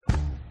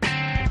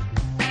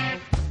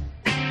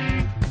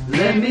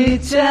Let me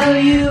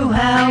tell you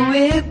how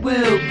it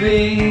will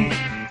be.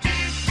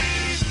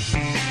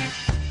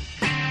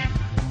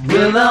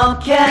 We'll all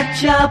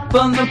catch up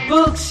on the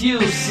books,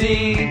 you'll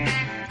see.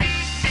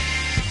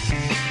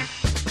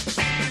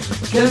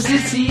 'Cause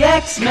it's the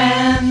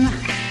X-Men.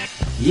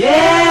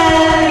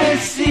 Yeah,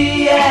 it's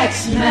the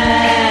X-Men.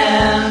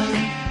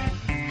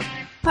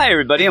 Hi,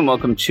 everybody, and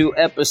welcome to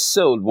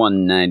episode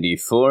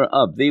 194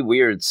 of the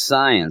Weird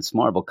Science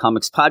Marvel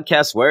Comics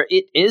podcast, where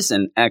it is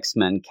an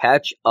X-Men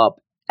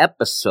catch-up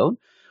episode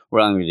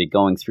where I'm going to be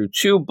going through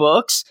two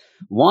books,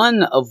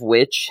 one of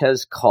which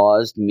has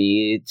caused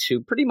me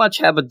to pretty much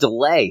have a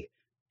delay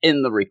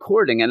in the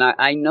recording. And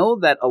I know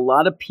that a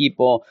lot of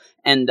people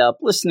end up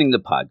listening to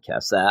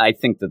podcasts. I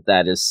think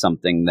that is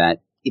something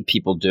that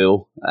people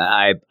do.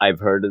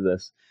 I've heard of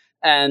this.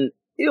 And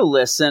you'll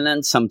listen,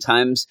 and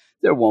sometimes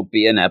there won't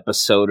be an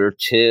episode or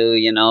two.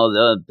 You know,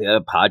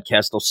 the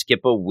podcast will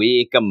skip a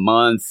week, a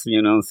month,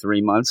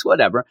 3 months,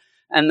 whatever.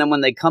 And then when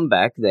they come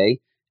back,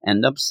 they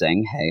end up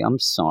saying, hey, I'm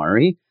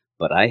sorry,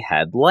 but I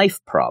had life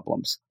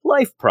problems.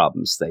 Life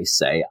problems, they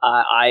say.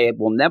 I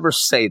will never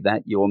say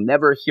that. You will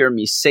never hear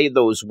me say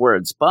those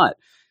words. But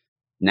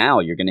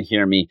now you're going to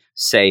hear me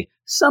say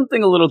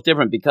something a little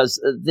different,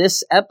 because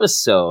this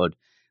episode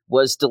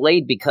was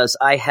delayed because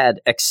I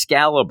had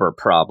Excalibur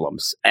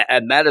problems.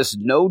 And that is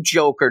no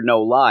joke or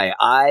no lie.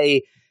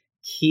 I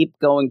keep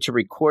going to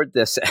record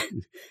this,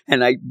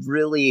 and I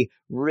really,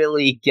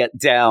 really get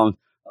down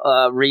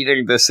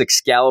reading this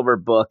Excalibur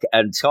book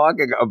and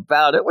talking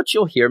about it, which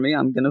you'll hear me.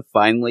 I'm going to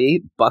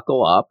finally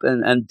buckle up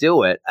and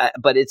do it.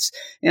 But it's,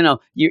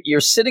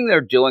 you're sitting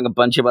there doing a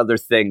bunch of other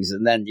things,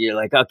 and then you're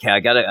like, okay, I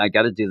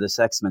gotta do this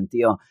X-Men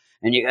deal.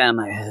 And I'm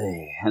like,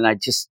 hey, and I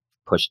just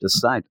pushed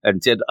aside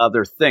and did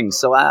other things.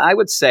 So I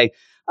would say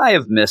I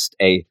have missed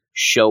a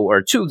show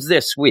or two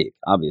this week.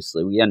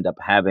 Obviously, we end up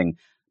having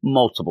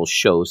multiple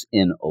shows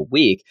in a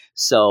week.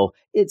 So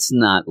it's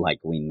not like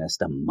we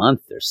missed a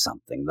month or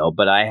something, though.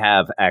 But I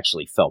have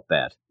actually felt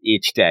bad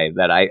each day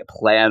that I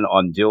plan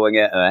on doing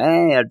it.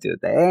 Hey, I'll do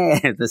that.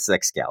 Hey, this is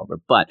Excalibur.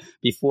 But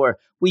before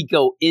we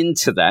go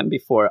into that,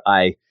 before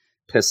I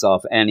piss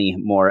off any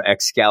more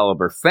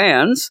Excalibur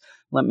fans,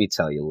 let me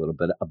tell you a little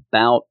bit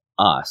about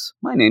us.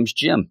 My name's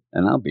Jim,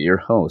 and I'll be your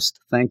host.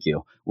 Thank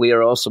you. We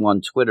are also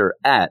on Twitter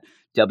at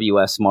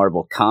WS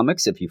Marvel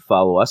Comics. If you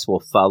follow us, we'll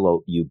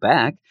follow you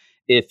back.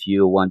 If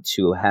you want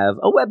to have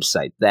a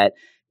website that,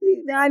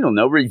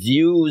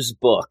 reviews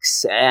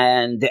books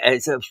and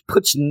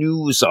puts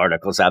news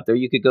articles out there,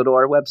 you could go to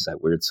our website,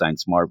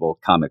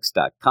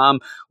 WeirdScienceMarvelComics.com.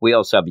 We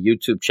also have a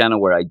YouTube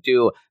channel where I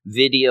do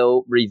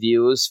video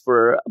reviews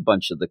for a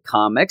bunch of the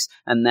comics,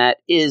 and that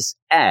is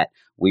at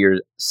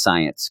Weird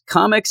Science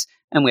Comics.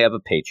 And we have a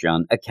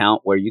Patreon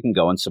account where you can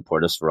go and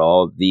support us for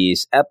all of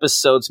these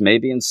episodes,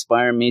 maybe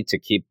inspire me to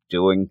keep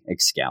doing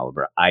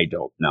Excalibur. I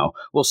don't know.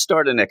 We'll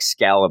start an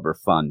Excalibur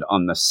fund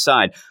on the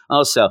side.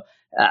 Also,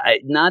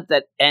 not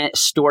that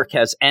Stork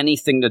has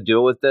anything to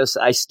do with this.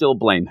 I still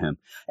blame him.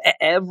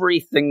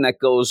 Everything that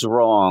goes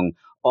wrong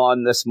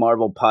on this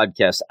Marvel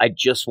podcast, I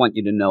just want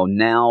you to know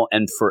now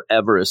and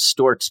forever is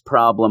Stork's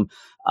problem.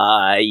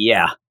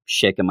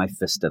 Shaking my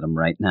fist at him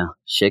right now.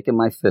 Shaking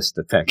my fist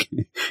at that.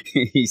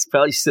 He's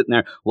probably sitting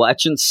there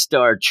watching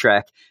Star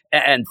Trek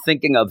and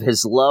thinking of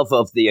his love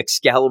of the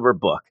Excalibur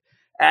book.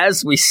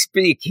 As we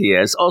speak, he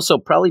is also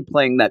probably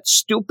playing that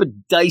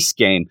stupid dice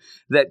game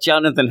that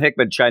Jonathan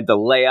Hickman tried to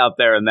lay out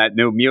there in that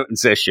New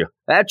Mutants issue.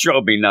 That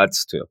drove me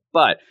nuts too.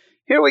 But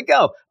here we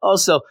go.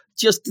 Also,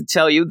 just to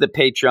tell you, the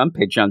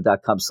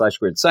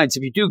patreon.com/weirdscience.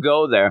 If you do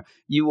go there,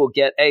 you will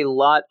get a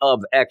lot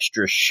of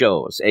extra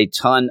shows, a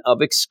ton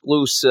of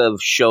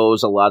exclusive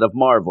shows, a lot of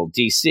Marvel,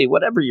 DC,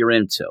 whatever you're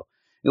into.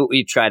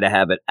 We try to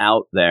have it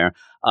out there,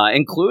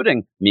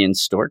 including me and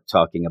Stork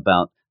talking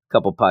about a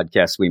couple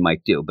podcasts we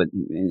might do, but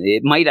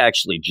it might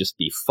actually just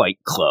be Fight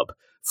Club.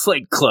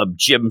 Fight Club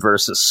Jim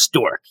versus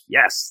Stork.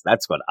 Yes,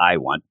 that's what I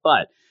want.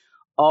 But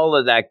all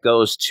of that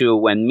goes to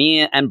when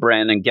me and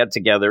Brandon get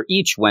together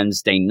each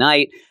Wednesday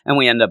night, and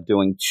we end up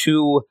doing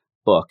two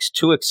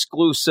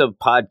exclusive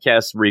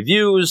podcast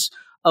reviews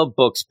of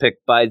books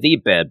picked by the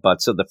Bad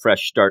Butts of the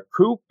Fresh Start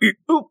crew.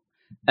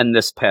 And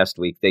this past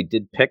week, they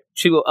did pick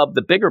two of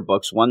the bigger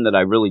books, one that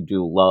I really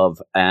do love,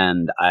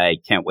 and I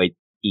can't wait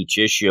each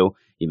issue,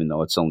 even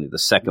though it's only the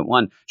second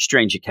one,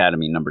 Strange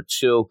Academy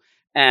 #2.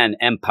 And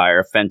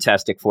Empire,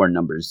 Fantastic Four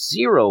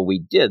 #0, we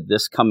did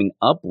this coming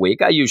up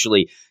week. I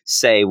usually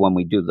say when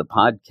we do the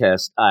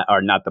podcast,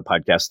 or not the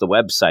podcast, the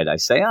website, I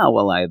say, I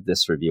have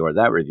this review or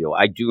that review.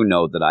 I do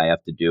know that I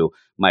have to do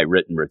my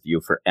written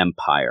review for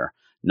Empire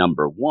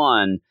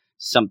 #1,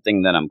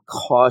 something that I'm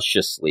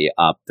cautiously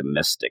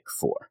optimistic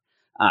for.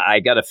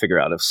 I got to figure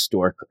out if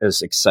Stork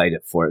is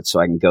excited for it so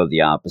I can go the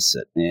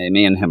opposite.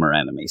 Me and him are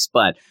enemies.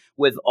 But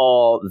with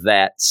all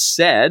that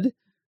said,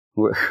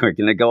 we're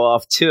going to go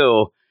off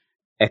to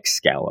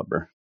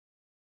Excalibur.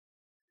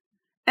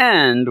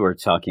 And we're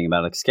talking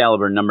about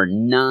Excalibur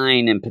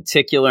 #9 in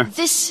particular.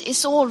 This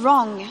is all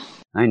wrong.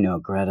 I know,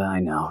 Greta, I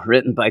know.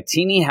 Written by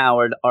Tini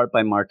Howard, art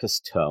by Marcus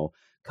Toe.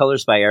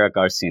 colors by Eric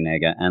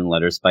Arciniega, and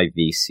letters by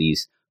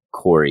VC's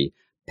Corey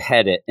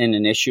Pettit, in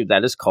an issue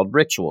that is called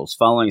Rituals.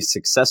 Following a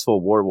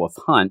successful werewolf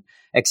hunt,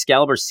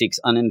 Excalibur seeks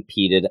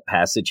unimpeded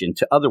passage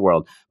into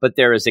Otherworld, but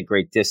there is a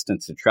great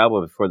distance to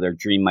travel before their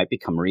dream might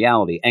become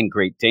reality, and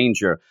great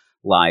danger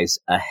lies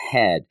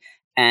ahead.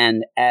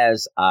 And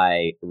as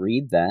I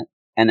read that,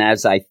 and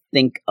as I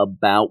think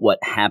about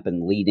what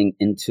happened leading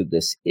into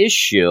this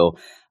issue,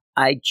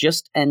 I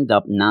just end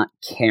up not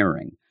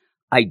caring.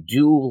 I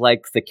do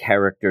like the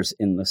characters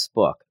in this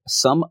book.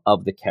 Some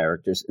of the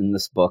characters in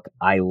this book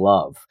I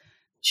love,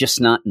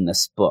 just not in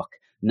this book,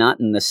 not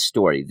in this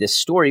story. This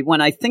story, when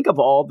I think of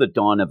all the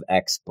Dawn of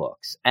X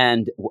books,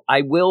 and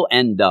I will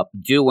end up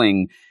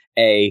doing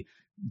a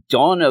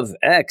Dawn of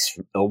X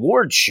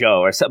award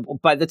show or something.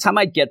 By the time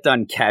I get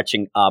done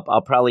catching up,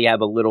 I'll probably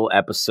have a little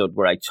episode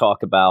where I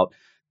talk about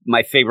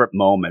my favorite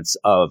moments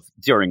of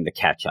during the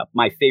catch up,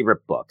 my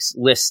favorite books,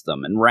 list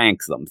them and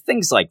rank them,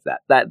 things like that.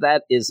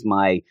 That is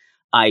my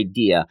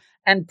idea.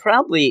 And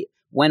probably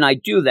when I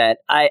do that,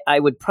 I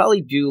would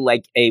probably do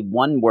like a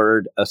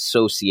one-word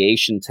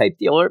association type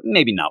deal, or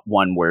maybe not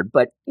one word,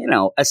 but,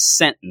 a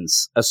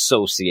sentence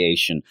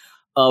association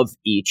of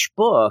each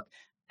book.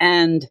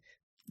 And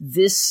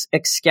this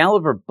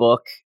Excalibur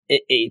book,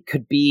 it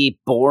could be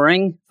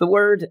boring, the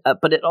word,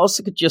 but it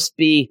also could just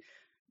be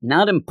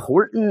not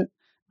important,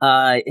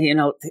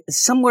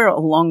 somewhere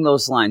along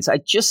those lines. I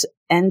just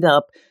end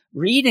up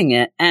reading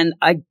it, and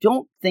I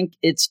don't think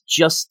it's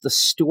just the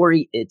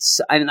story.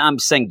 And I'm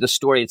saying the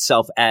story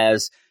itself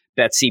as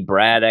Betsy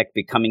Braddock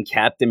becoming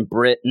Captain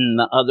Britain,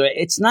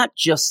 it's not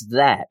just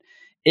that.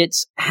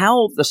 It's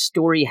how the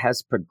story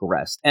has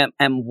progressed and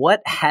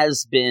what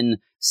has been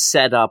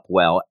set up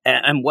well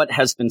and what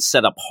has been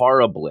set up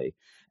horribly,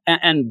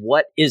 and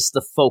what is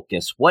the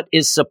focus, what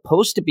is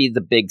supposed to be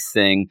the big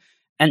thing,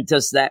 and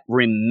does that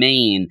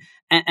remain?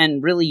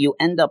 And really, you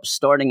end up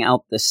starting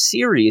out the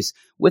series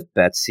with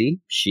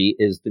Betsy. She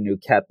is the new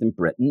Captain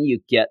Britain.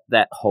 You get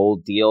that whole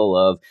deal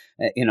of,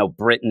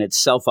 Britain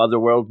itself,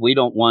 Otherworld. We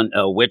don't want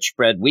a witch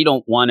bred. We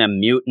don't want a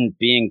mutant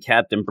being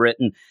Captain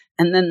Britain.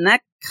 And then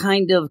that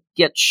kind of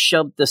gets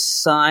shoved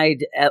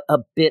aside a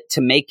bit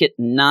to make it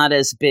not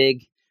as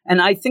big.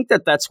 And I think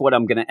that that's what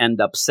I'm going to end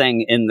up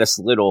saying in this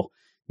little,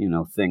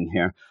 thing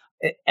here.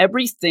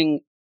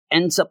 Everything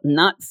ends up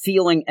not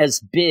feeling as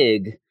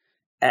big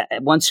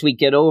once we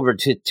get over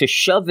to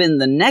shove in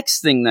the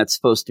next thing that's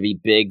supposed to be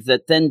big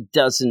that then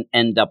doesn't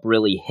end up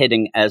really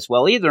hitting as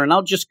well either. And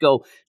I'll just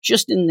go,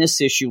 just in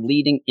this issue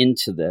leading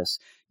into this,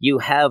 you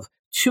have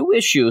 2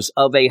 issues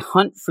of a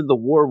hunt for the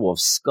werewolf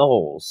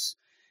skulls.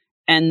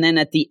 And then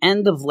at the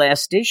end of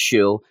last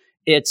issue,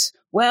 it's,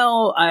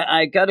 well,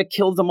 I got to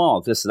kill them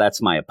all.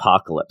 That's my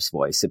Apocalypse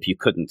voice, if you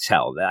couldn't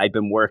tell. I've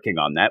been working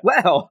on that.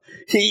 Well,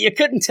 you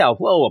couldn't tell.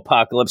 Whoa,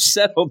 Apocalypse,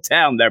 settle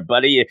down there,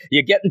 buddy.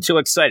 You're getting too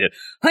excited.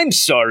 I'm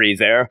sorry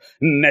there,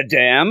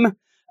 madame.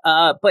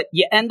 But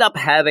you end up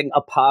having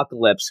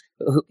Apocalypse.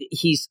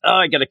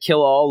 I got to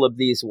kill all of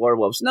these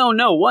werewolves.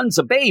 No, one's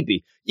a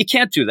baby. You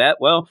can't do that.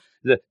 Well,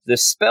 the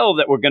spell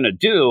that we're going to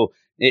do,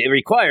 it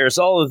requires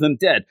all of them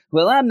dead.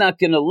 Well, I'm not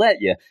going to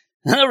let you.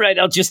 All right,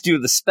 I'll just do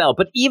the spell.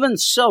 But even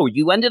so,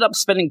 you ended up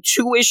spending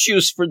 2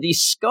 issues for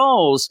these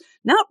skulls,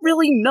 not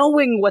really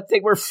knowing what they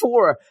were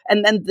for.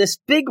 And then this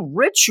big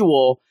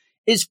ritual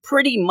is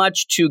pretty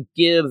much to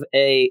give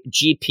a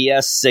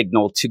GPS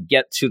signal to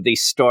get to the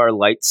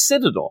Starlight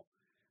Citadel.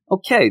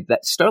 Okay,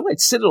 that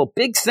Starlight Citadel,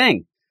 big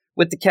thing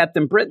with the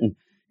Captain Britain.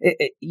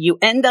 You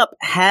end up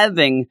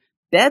having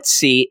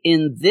Betsy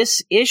in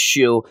this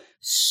issue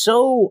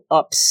so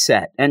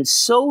upset and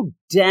so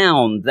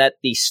down that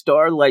the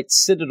Starlight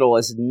Citadel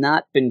has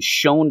not been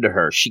shown to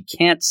her. She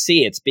can't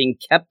see. It's being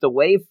kept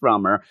away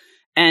from her.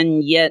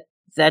 And yet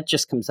that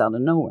just comes out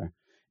of nowhere.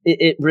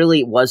 It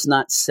really was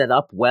not set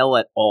up well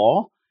at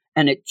all.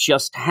 And it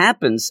just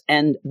happens.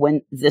 And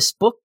when this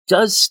book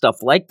does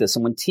stuff like this,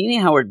 and when Tini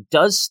Howard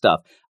does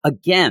stuff,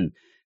 again,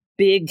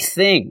 big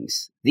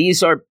things.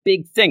 These are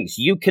big things.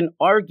 You can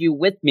argue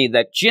with me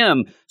that,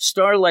 Jim,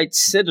 Starlight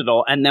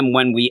Citadel, and then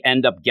when we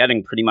end up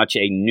getting pretty much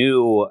a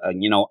new,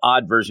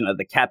 odd version of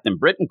the Captain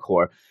Britain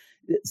Corps,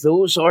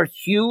 those are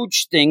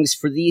huge things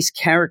for these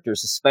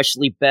characters,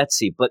 especially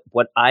Betsy. But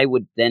what I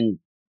would then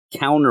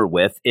counter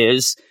with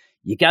is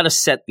you got to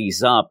set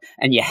these up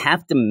and you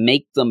have to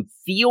make them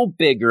feel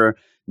bigger,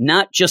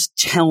 not just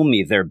tell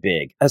me they're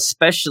big,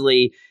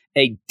 especially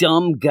a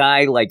dumb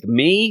guy like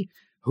me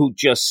who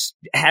just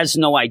has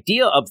no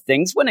idea of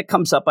things. When it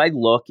comes up, I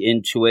look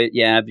into it.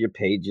 You have your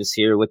pages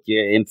here with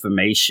your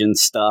information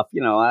stuff.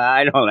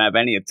 I don't have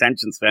any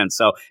attention span.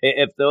 So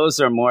if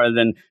those are more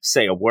than,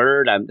 say, a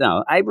word,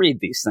 I read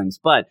these things.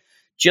 But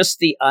just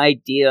the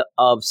idea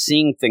of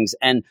seeing things,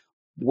 and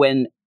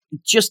when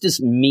just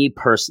as me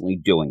personally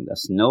doing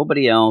this,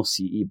 nobody else,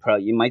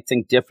 you might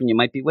think different, you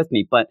might be with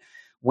me, but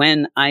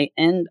when I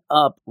end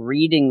up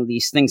reading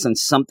these things and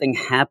something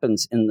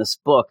happens in this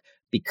book,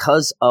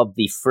 because of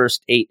the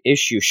first 8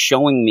 issues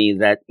showing me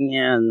that,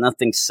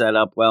 nothing's set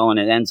up well and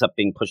it ends up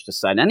being pushed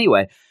aside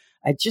anyway,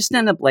 I just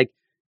end up like,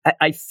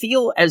 I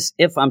feel as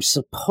if I'm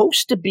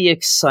supposed to be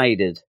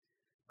excited,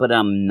 but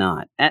I'm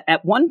not.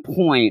 At one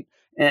point,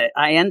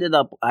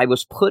 I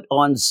was put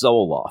on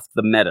Zoloft,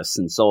 the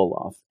medicine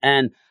Zoloft.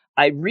 And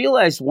I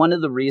realized one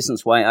of the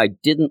reasons why I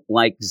didn't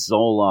like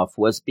Zoloft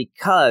was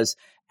because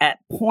at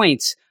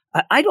points,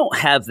 I don't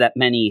have that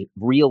many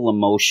real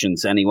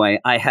emotions anyway.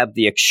 I have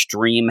the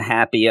extreme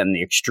happy and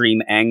the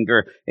extreme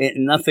anger,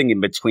 nothing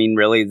in between,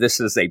 really. This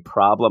is a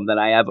problem that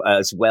I have,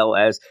 as well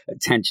as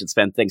attention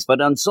span things.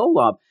 But on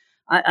Zoloft,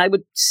 I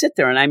would sit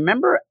there, and I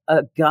remember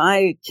a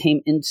guy came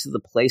into the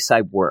place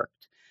I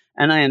worked,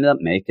 and I ended up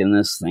making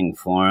this thing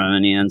for him,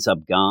 and he ends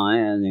up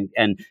going,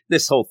 and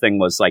this whole thing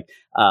was like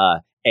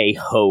a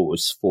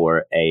hose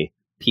for a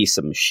piece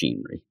of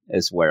machinery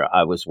is where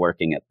I was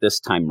working at this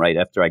time, right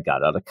after I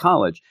got out of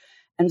college.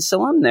 And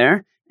so I'm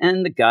there,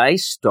 and the guy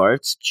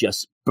starts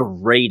just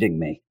berating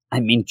me.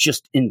 I mean,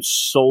 just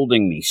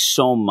insulting me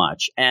so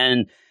much.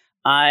 And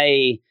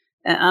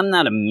I'm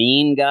not a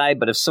mean guy,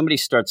 but if somebody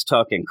starts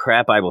talking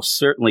crap, I will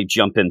certainly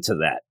jump into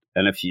that.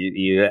 And if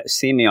you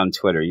see me on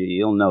Twitter,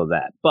 you'll know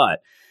that.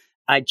 But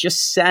I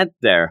just sat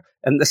there,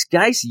 and this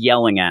guy's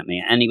yelling at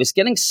me, and he was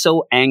getting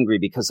so angry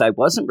because I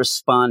wasn't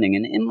responding.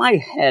 And in my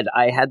head,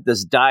 I had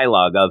this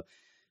dialogue of,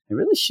 I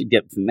really should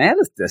get mad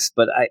at this,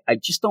 but I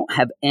just don't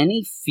have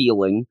any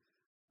feeling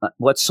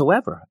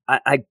whatsoever.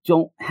 I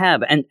don't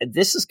have, and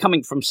this is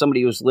coming from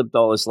somebody who's lived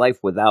all his life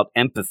without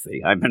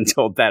empathy. I've been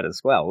told that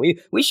as well.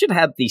 We should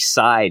have the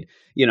side,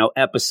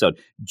 episode.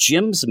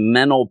 Jim's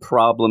mental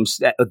problems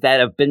that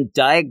have been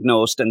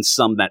diagnosed and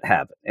some that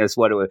haven't is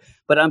what it was.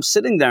 But I'm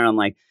sitting there and I'm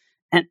like,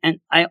 and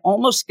I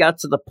almost got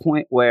to the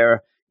point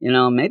where,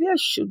 maybe I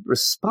should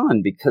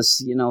respond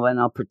because, and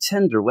I'll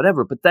pretend or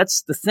whatever. But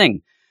that's the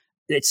thing.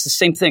 It's the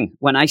same thing.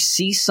 When I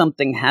see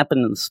something happen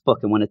in this book,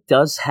 and when it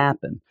does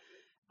happen,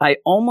 I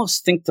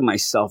almost think to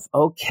myself,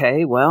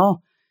 okay,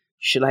 well,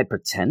 should I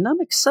pretend I'm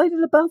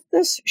excited about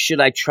this?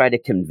 Should I try to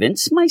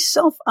convince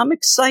myself I'm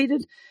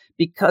excited?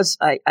 Because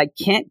I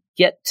can't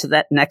get to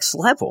that next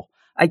level.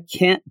 I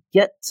can't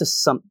get to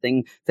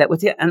something that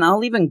with you. And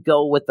I'll even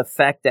go with the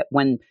fact that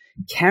when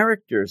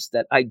characters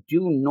that I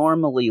do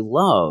normally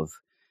love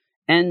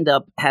end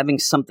up having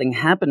something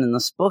happen in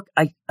this book,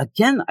 I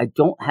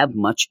don't have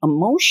much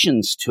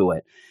emotions to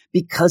it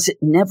because it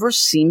never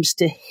seems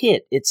to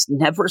hit. It's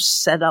never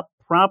set up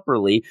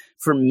properly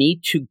for me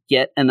to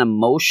get an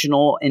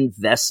emotional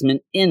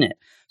investment in it.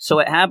 So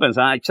it happens.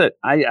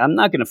 I'm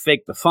not going to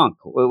fake the funk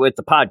with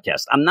the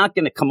podcast. I'm not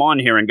going to come on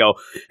here and go,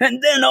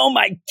 and then, oh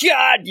my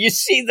God, you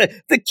see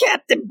the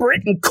Captain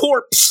Britain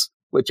corpse,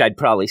 which I'd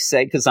probably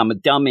say because I'm a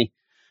dummy.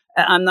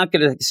 I'm not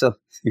going to, so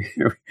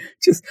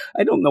just,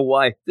 I don't know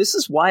why. This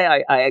is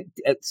why I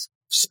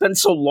spent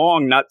so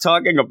long not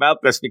talking about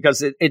this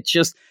because it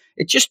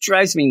just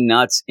drives me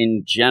nuts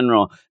in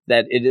general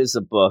that it is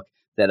a book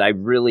that I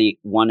really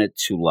wanted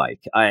to like.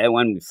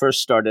 When we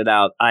first started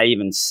out, I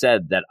even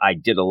said that I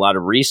did a lot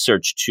of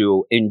research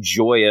to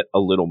enjoy it a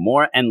little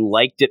more and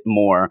liked it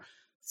more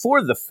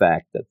for the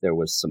fact that there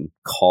was some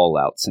call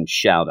outs and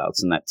shout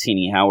outs and that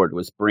Teenie Howard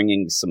was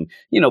bringing some,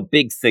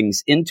 big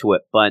things into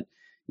it. But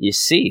you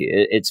see,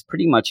 it's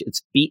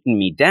beaten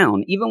me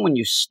down. Even when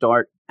you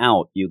start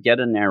out, you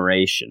get a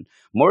narration.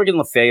 Morgan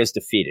Le Fay is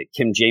defeated.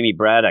 Kim Jamie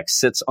Braddock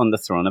sits on the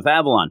throne of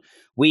Avalon.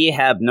 We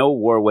have no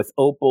war with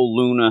Opal,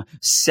 Luna,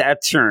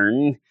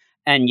 Saturn,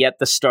 and yet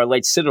the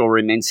Starlight Citadel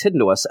remains hidden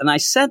to us. And I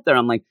sat there,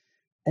 I'm like,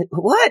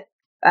 what?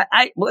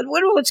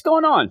 What's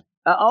going on?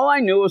 All I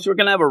knew was we're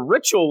going to have a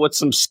ritual with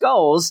some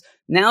skulls.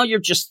 Now you're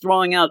just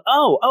throwing out,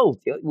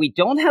 we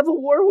don't have a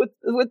war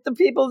with the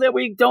people that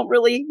we don't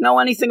really know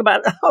anything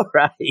about. All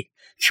right,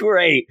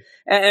 great.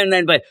 And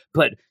then,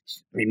 but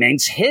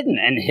remains hidden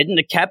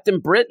to Captain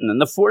Britain, and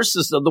the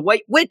forces of the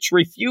White Witch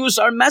refuse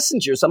our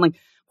messengers. I'm like,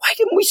 why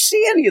didn't we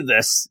see any of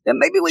this? And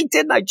maybe we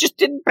didn't. I just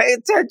didn't pay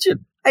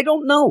attention. I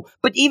don't know.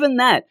 But even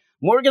that,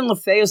 Morgan Le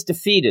Fay is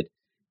defeated.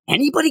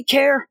 Anybody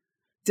care?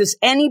 Does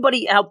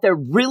anybody out there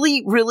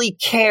really, really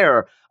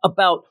care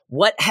about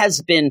what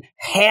has been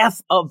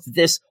half of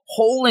this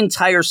whole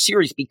entire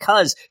series?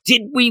 Because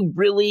did we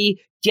really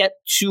get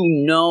to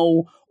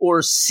know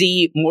or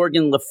see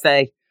Morgan Le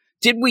Fay?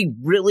 Did we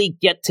really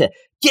get to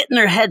get in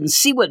her head and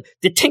see what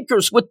the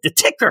tinker's with the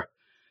ticker?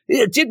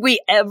 Did we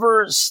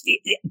ever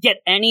get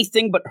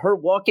anything but her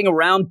walking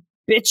around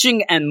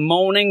bitching and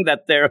moaning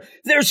that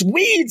there's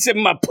weeds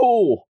in my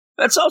pool?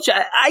 That's all.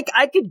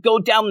 I could go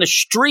down the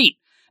street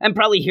and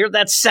probably hear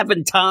that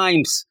 7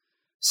 times.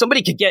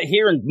 Somebody could get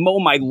here and mow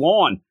my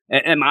lawn.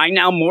 Am I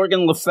now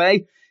Morgan Le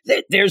Fay?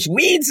 There's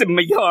weeds in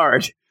my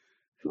yard.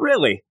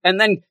 Really? And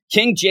then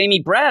King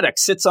Jamie Braddock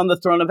sits on the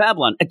throne of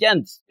Avalon.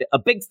 Again, a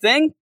big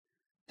thing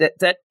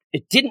that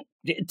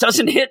it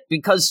doesn't hit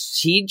because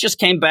he just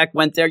came back,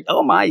 went there.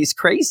 Oh my, he's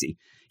crazy.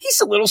 He's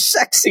a little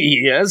sexy,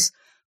 he is.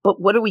 But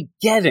what are we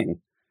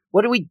getting?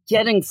 What are we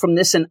getting from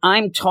this? And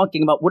I'm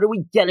talking about what are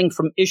we getting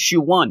from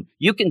issue 1?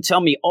 You can tell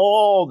me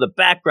all the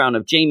background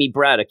of Jamie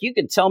Braddock. You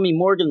can tell me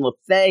Morgan Le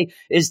Fay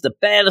is the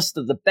baddest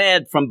of the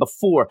bad from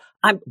before.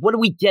 What are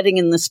we getting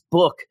in this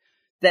book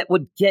that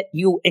would get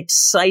you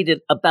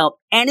excited about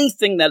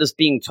anything that is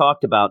being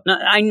talked about. Now,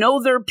 I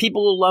know there are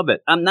people who love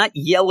it. I'm not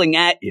yelling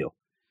at you.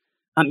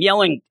 I'm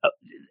yelling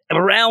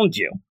around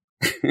you.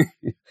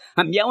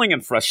 I'm yelling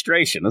in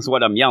frustration is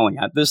what I'm yelling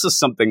at. This is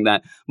something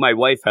that my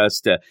wife has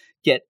to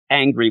get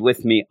angry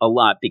with me a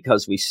lot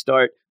because we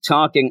start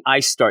talking, I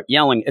start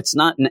yelling. It's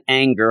not in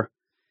anger.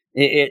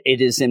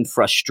 It is in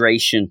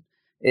frustration.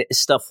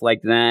 Stuff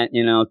like that,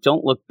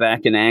 don't look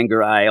back in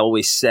anger, I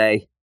always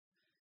say.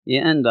 You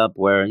end up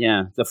where,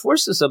 the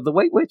forces of the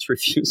White Witch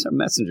refuse our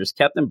messengers.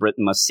 Captain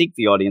Britain must seek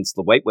the audience of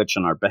the White Witch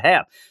on our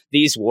behalf.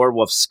 These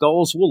werewolf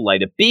skulls will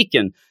light a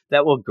beacon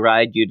that will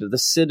guide you to the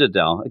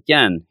Citadel.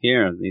 Again,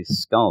 here, these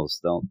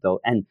skulls, they'll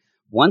and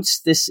once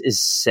this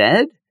is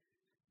said,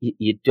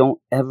 you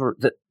don't ever,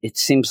 it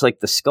seems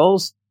like the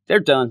skulls, they're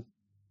done.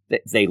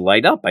 They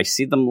light up. I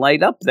see them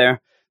light up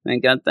there. They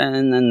got that,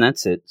 and then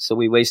that's it. So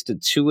we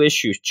wasted 2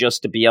 issues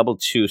just to be able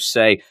to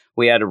say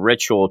we had a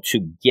ritual to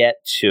get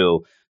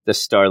to the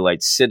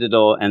Starlight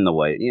Citadel and the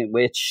White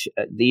Witch,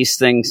 these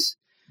things.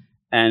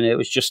 And it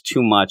was just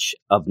too much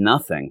of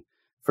nothing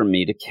for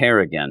me to care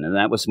again. And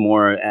that was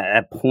more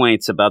at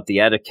points about the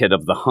etiquette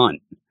of the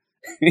hunt.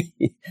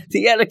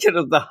 The etiquette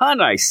of the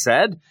hunt, I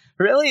said.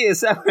 Really?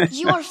 Is that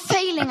You are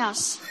failing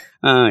us.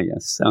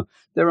 Yes. So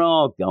they're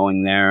all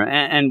going there.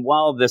 And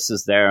while this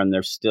is there and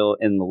they're still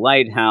in the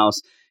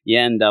lighthouse, you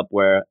end up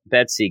where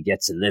Betsy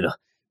gets a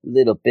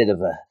little bit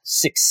of a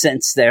sixth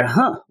sense there.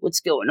 What's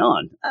going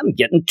on? I'm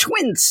getting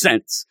twin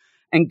sense.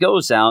 And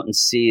goes out and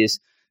sees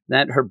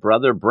that her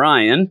brother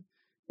Brian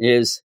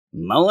is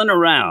mulling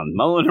around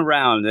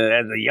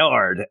at the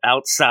yard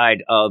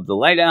outside of the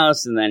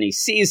lighthouse. And then he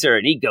sees her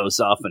and he goes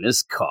off in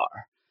his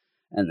car.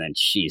 And then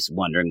she's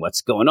wondering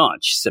what's going on.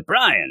 She said,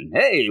 Brian,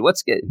 hey,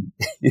 what's good?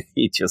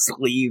 He just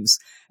leaves.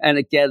 And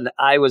again,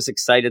 I was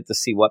excited to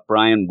see what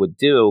Brian would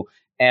do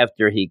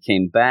after he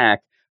came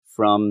back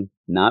from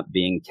not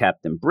being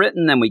Captain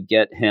Britain. And we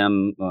get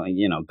him,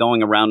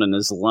 going around in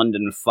his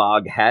London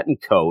fog hat and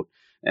coat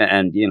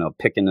and,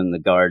 picking in the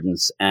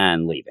gardens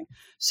and leaving.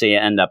 So you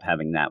end up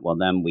having that. Well,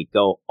 then we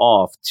go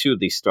off to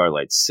the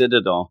Starlight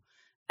Citadel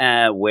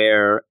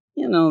where,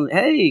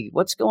 hey,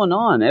 what's going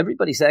on?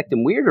 Everybody's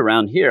acting weird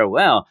around here.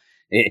 Well,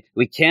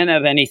 we can't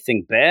have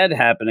anything bad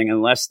happening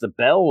unless the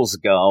bells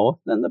go.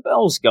 Then the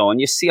bells go.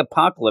 And you see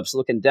Apocalypse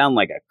looking down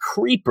like a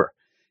creeper.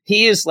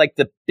 He is like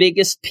the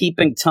biggest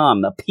peeping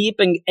Tom, the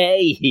peeping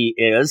A he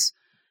is,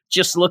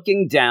 just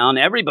looking down.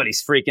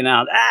 Everybody's freaking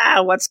out.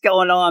 What's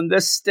going on?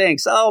 This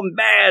stinks. Oh,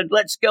 man,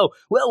 let's go.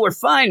 Well, we're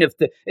fine if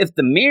the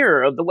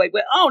mirror of the White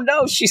Witch. Oh,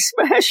 no, she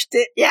smashed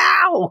it.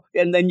 Yow!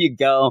 And then you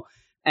go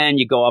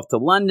off to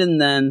London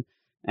then.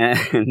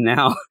 And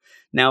now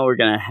we're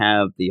going to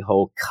have the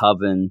whole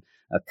Coven,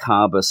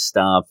 Akaba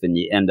stuff, and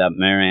you end up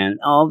Marianne,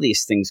 all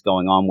these things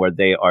going on where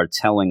they are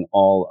telling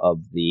all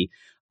of the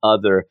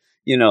other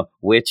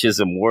witches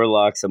and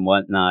warlocks and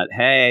whatnot,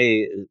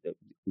 hey,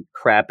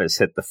 crap has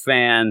hit the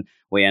fan.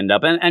 We end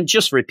up, and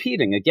just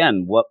repeating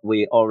again what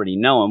we already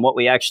know and what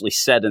we actually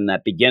said in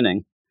that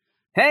beginning.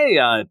 Hey,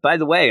 by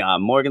the way,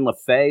 Morgan Le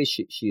Fay,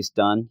 she's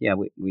done. Yeah,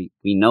 we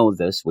know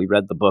this. We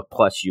read the book,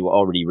 plus you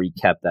already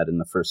recapped that in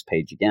the first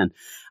page again.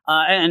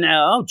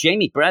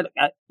 Jamie Braddock,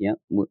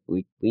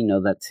 we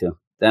know that too.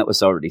 That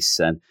was already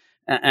said.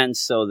 And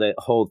so the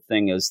whole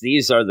thing is,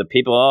 these are the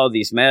people,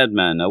 these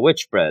madmen, a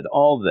witch bread,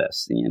 all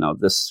this,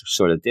 this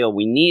sort of deal.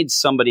 We need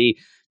somebody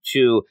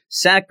to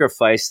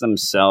sacrifice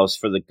themselves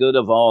for the good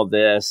of all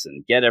this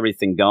and get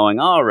everything going.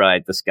 All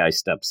right, this guy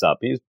steps up.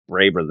 He's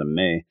braver than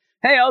me.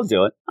 Hey, I'll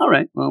do it. All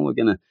right, well, we're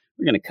gonna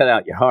cut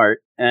out your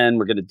heart, and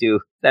we're gonna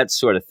do that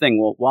sort of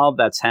thing. Well, while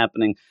that's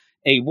happening,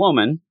 a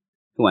woman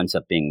who ends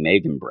up being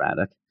Megan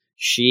Braddock,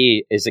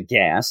 she is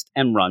aghast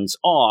and runs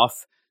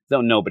off. Though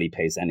nobody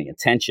pays any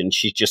attention,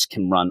 she just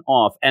can run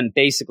off. And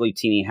basically,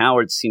 Teenie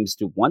Howard seems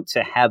to want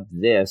to have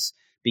this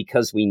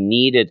because we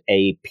needed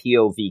a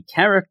POV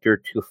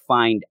character to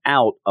find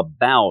out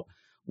about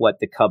what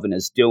the Coven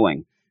is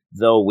doing.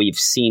 Though we've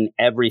seen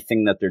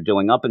everything that they're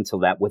doing up until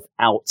that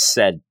without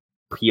said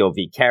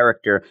POV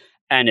character.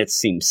 And it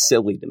seems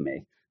silly to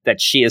me that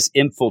she has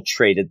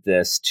infiltrated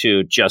this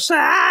to just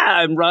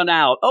and run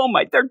out. Oh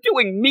my, they're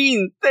doing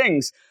mean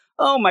things.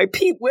 Oh, my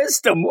Pete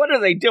Wisdom, what are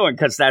they doing?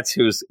 Because that's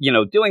who's,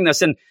 doing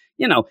this. And,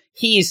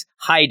 he's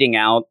hiding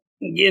out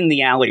in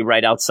the alley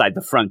right outside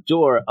the front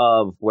door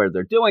of where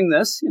they're doing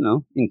this,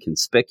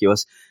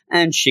 inconspicuous.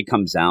 And she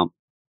comes out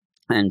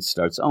and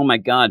starts, oh, my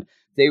God,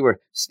 they were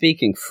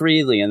speaking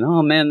freely. And,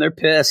 oh, man, they're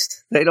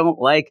pissed. They don't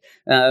like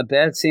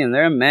Betsy and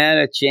they're mad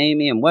at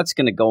Jamie and what's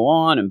going to go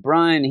on. And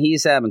Brian,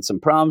 he's having some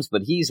problems,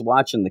 but he's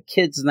watching the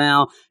kids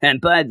now.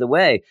 And by the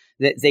way,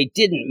 they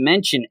didn't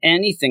mention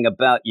anything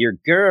about your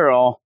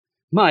girl.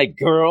 My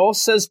girl,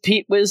 says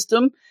Pete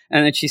Wisdom.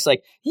 And then she's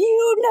like,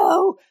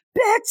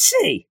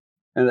 Betsy.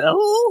 And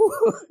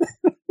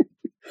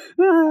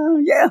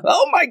yeah.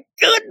 Oh, my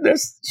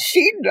goodness.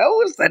 She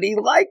knows that he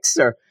likes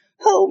her.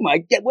 Oh, my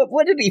God.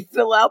 What did he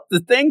fill out the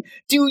thing?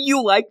 Do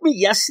you like me?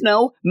 Yes,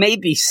 no,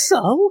 maybe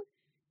so.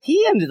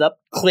 He ended up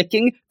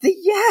clicking the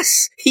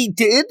yes. He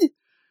did.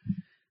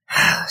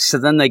 So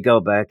then they go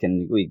back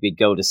and we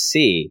go to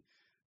see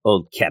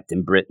old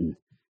Captain Britain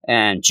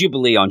and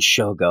Jubilee on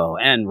Shogo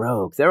and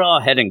Rogue. They're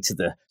all heading to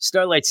the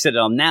Starlight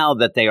Citadel now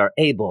that they are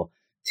able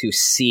to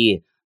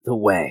see the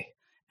way.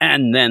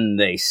 And then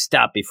they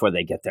stop before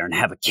they get there and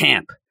have a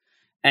camp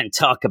and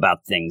talk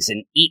about things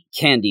and eat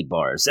candy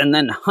bars and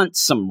then hunt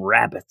some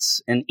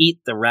rabbits and eat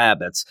the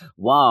rabbits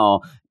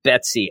while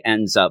Betsy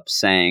ends up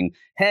saying,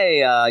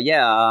 hey,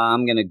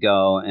 I'm going to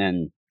go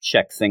and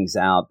check things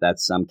out.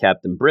 I'm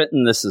Captain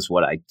Britain. This is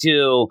what I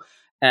do.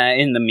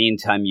 In the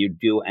meantime, you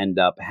do end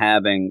up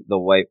having the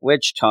White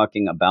Witch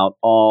talking about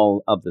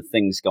all of the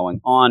things going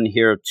on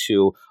here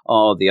to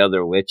all the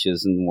other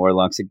witches and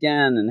warlocks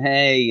again. And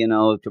hey,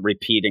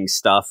 repeating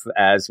stuff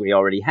as we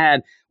already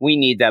had. We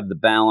need to have the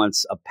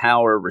balance of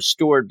power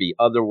restored, the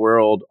other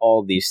world,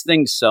 all these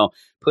things. So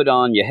put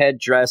on your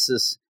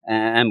headdresses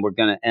and we're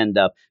going to end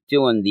up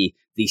doing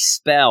the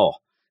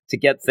spell to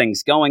get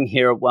things going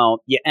here.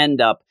 Well, you end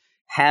up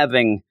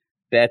having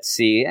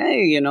Betsy,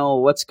 hey,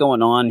 what's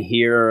going on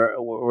here?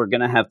 We're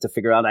going to have to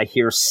figure out. I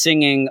hear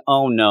singing.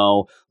 Oh,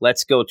 no.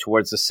 Let's go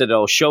towards the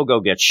Citadel.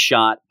 Shogo gets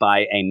shot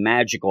by a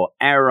magical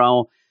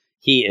arrow.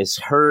 He is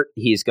hurt.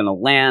 He's going to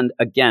land.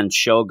 Again,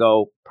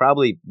 Shogo,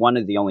 probably one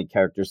of the only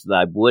characters that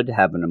I would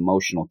have an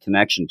emotional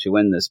connection to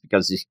in this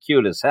because he's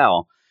cute as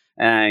hell.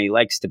 And he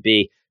likes to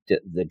be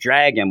the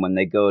dragon when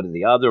they go to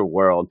the other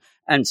world.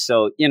 And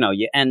so,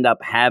 you end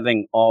up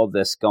having all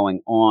this going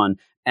on.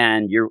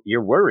 And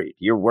you're worried.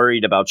 You're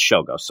worried about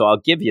Shogo. So I'll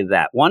give you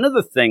that. One of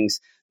the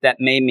things that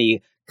made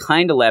me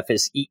kind of laugh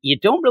is you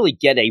don't really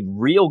get a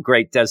real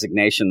great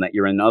designation that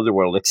you're in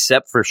Otherworld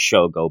except for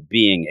Shogo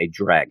being a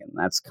dragon.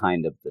 That's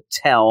kind of the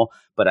tell.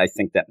 But I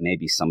think that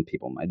maybe some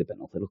people might have been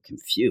a little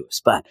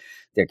confused. But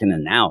they're going to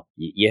now.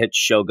 You hit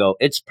Shogo.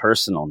 It's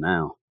personal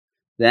now.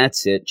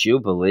 That's it.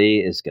 Jubilee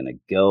is going to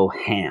go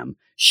ham.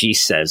 She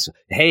says,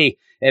 hey,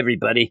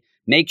 everybody.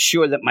 Make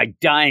sure that my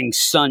dying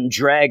son,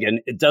 Dragon,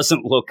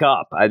 doesn't look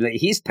up.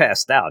 He's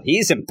passed out.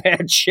 He's in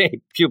bad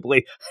shape,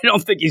 Jubilee. I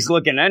don't think he's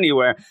looking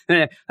anywhere.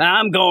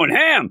 I'm going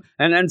ham.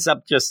 And ends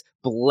up just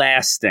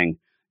blasting,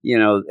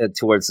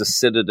 towards the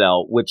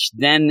Citadel, which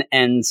then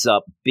ends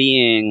up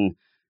being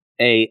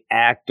a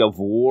act of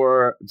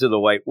war to the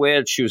White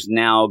Witch, who's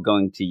now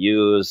going to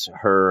use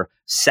her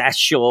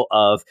satchel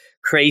of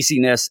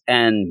craziness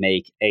and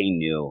make a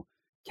new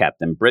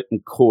Captain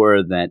Britain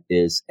Corps that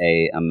is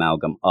a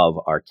amalgam of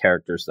our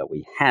characters that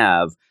we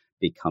have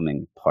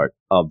becoming part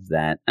of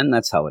that. And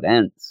that's how it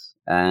ends.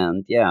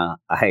 And yeah,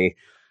 I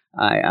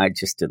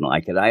just didn't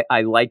like it.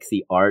 I like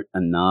the art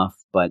enough,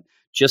 but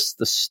just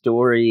the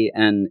story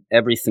and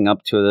everything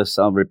up to this,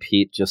 I'll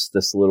repeat just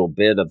this little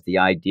bit of the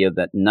idea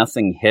that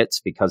nothing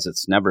hits because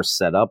it's never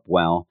set up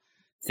well.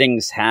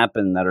 Things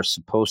happen that are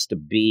supposed to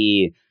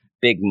be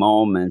big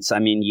moments. I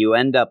mean, you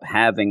end up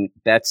having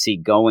Betsy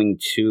going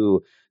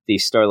to the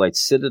Starlight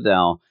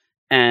Citadel,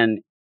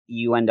 and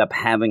you end up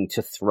having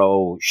to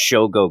throw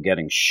Shogo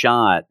getting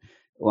shot.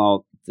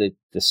 Well, the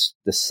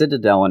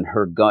Citadel and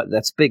her gut,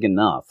 that's big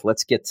enough.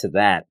 Let's get to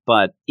that.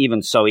 But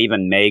even so,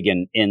 even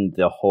Megan in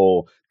the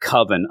whole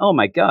coven, oh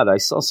my God, I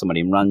saw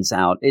somebody runs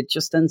out. It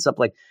just ends up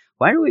like,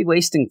 why are we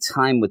wasting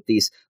time with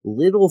these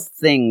little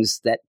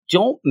things that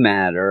don't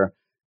matter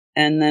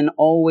and then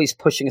always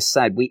pushing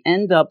aside? We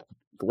end up,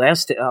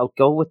 I'll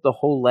go with the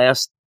whole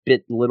last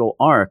bit little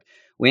arc.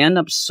 We end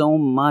up so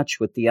much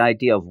with the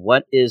idea of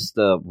what is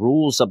the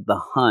rules of the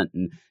hunt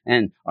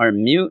and are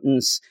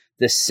mutants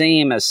the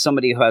same as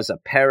somebody who has a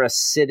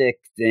parasitic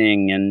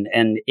thing?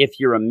 And if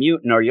you're a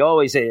mutant, are you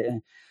always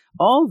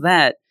all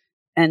that?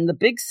 And the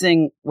big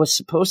thing was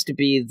supposed to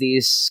be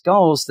these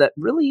skulls that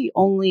really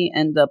only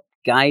end up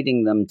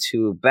guiding them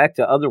back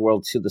to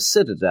Otherworld, to the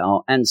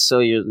Citadel. And so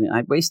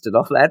I wasted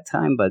all that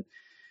time, but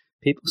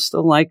people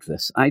still like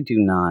this. I do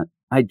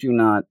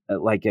not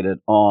like it at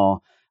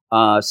all.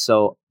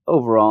 So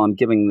overall, I'm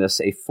giving this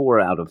a 4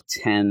 out of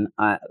 10.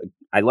 I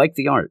like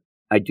the art.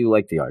 I do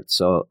like the art.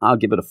 So I'll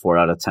give it a 4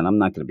 out of 10. I'm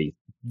not going to be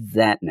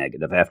that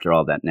negative after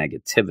all that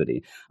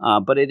negativity.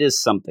 But it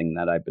is something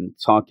that I've been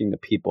talking to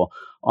people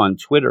on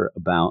Twitter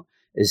about,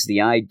 is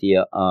the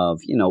idea of,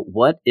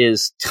 what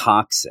is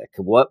toxic?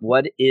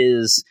 What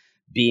is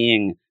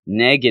being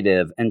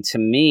negative? And to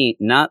me,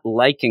 not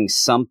liking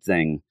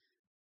something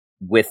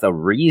with a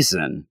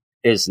reason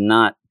is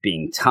not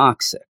being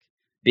toxic.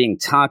 Being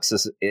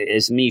toxic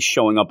is me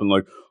showing up and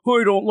like,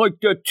 I don't like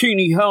that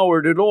Teeny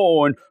Howard at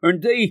all,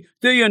 and they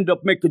end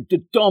up making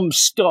the dumb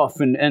stuff,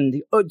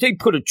 and they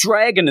put a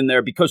dragon in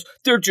there because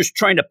they're just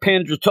trying to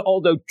pander to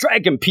all the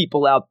dragon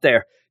people out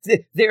there.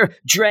 They're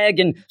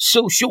dragon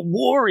social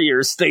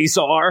warriors, they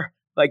are.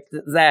 Like,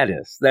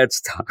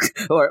 that's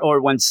toxic.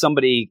 Or when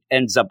somebody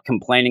ends up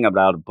complaining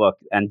about a book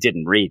and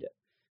didn't read it.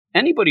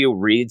 Anybody who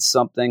reads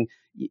something,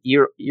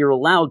 you're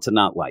allowed to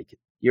not like it.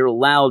 You're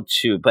allowed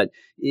to, but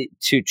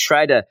to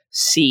try to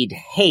seed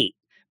hate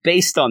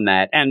based on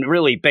that, and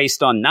really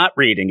based on not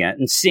reading it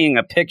and seeing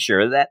a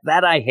picture,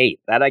 that I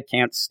hate, that I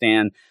can't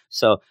stand.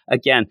 So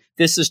again,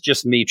 this is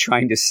just me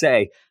trying to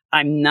say,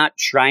 I'm not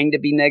trying to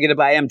be negative.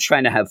 I am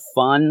trying to have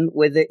fun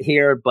with it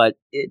here, but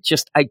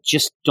I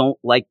just don't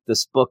like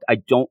this book. I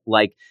don't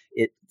like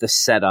it, the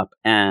setup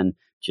and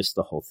just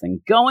the whole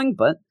thing going.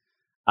 But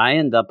I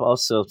end up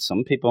also,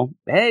 some people,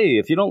 hey,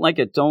 if you don't like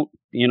it, don't,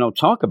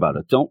 talk about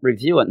it. Don't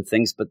review it and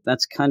things. But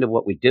that's kind of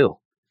what we do.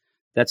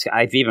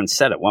 I've even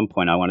said at one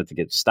point I wanted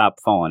to stop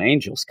Fallen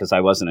Angels because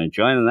I wasn't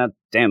enjoying that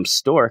damn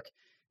stork.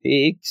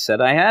 He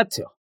said I had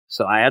to.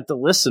 So I had to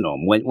listen to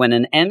him. When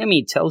an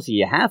enemy tells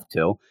you have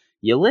to,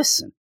 you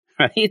listen,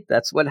 right?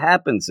 That's what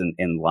happens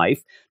in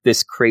life,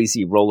 this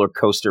crazy roller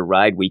coaster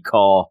ride we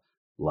call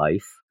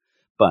life.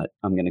 But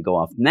I'm going to go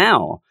off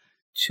now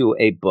to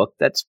a book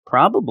that's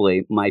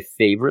probably my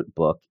favorite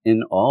book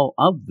in all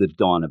of the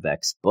Dawn of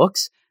X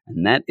books,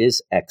 and that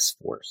is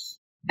X-Force.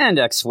 And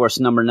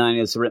X-Force number 9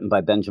 is written by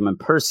Benjamin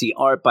Percy,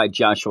 art by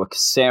Joshua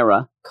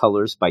Cassara,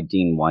 colors by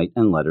Dean White,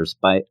 and letters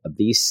by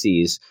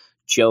VC's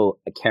Joe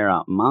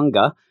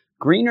Caramagna.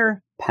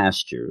 Greener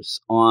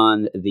pastures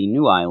on the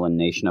new island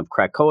nation of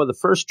Krakoa, the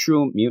first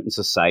true mutant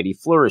society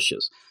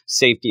flourishes.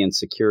 Safety and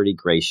security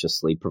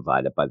graciously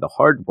provided by the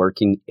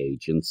hardworking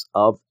agents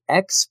of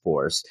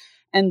X-Force.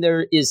 And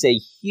there is a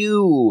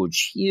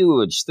huge,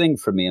 huge thing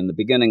for me in the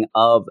beginning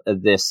of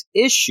this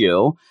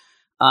issue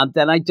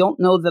that I don't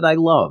know that I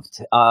loved.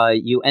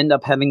 You end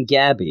up having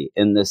Gabby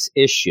in this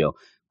issue,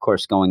 of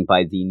course, going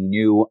by the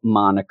new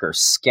moniker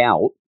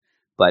Scout,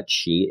 but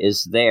she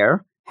is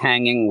there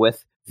hanging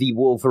with the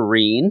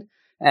Wolverine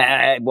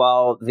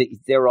while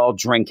they're all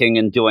drinking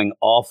and doing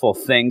awful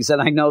things.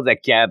 And I know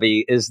that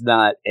Gabby is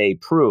not a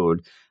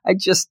prude. I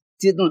just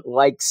didn't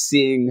like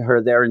seeing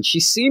her there. And she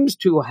seems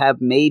to have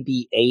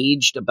maybe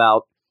aged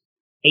about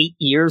 8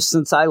 years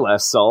since I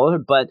last saw her,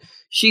 but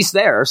she's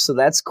there, so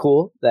that's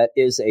cool. That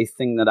is a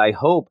thing that I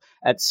hope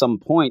at some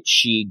point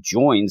she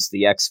joins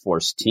the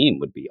X-Force team.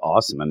 Would be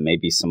awesome, and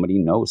maybe somebody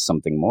knows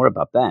something more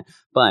about that.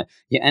 But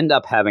you end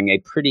up having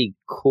a pretty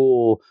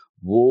cool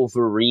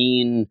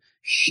Wolverine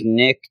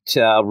schnicked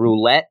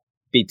roulette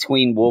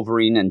between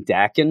Wolverine and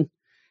Daken,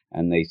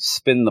 and they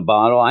spin the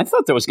bottle. I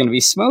thought there was going to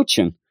be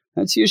smooching.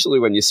 That's usually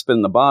when you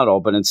spin the bottle,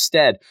 but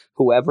instead,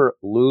 whoever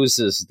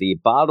loses the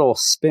bottle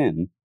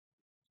spin,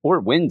 or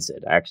wins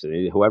it,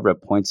 actually, whoever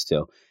it points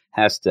to,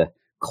 has to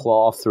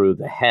claw through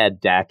the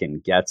head.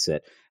 Daken gets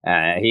it.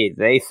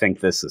 They think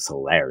this is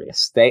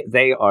hilarious.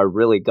 They are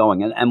really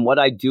going. And what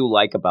I do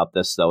like about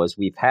this, though, is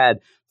we've had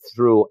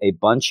through a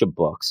bunch of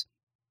books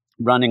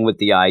running with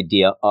the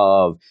idea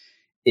of,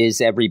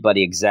 is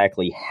everybody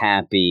exactly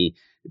happy?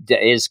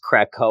 Is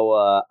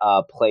Krakoa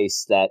a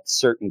place that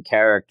certain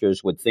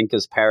characters would think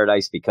is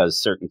paradise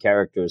because certain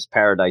characters'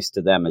 paradise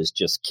to them is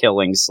just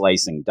killing,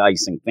 slicing,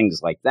 dicing, things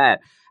like that.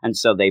 And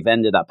so they've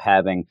ended up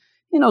having,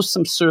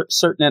 some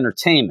certain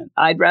entertainment.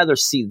 I'd rather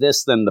see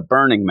this than the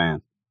Burning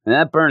Man. And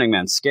that Burning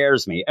Man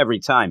scares me every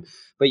time.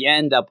 But you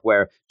end up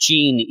where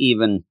Jean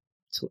even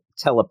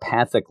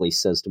telepathically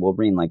says to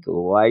Wolverine, like,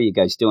 why are you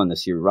guys doing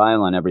this? You're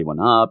riling everyone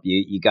up.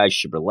 You guys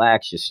should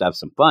relax. You should have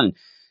some fun.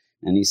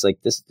 And he's like,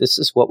 this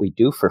is what we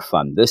do for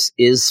fun. This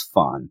is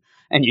fun.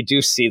 And you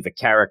do see the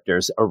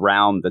characters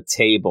around the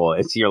table.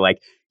 You're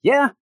like,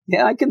 yeah,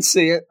 I can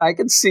see it. I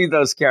can see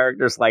those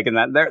characters liking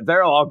that.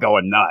 They're all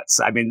going nuts.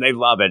 I mean, they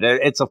love it.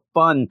 It's a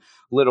fun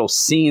little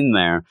scene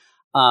there.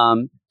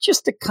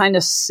 Just to kind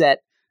of set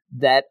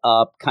that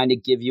up, kind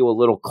of give you a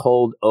little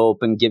cold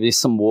open, give you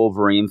some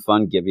Wolverine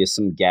fun, give you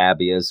some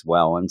Gabby as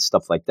well and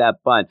stuff like that.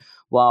 But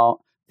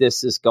while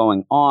this is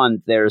going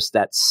on, there's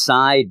that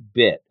side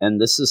bit,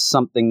 and this is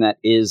something that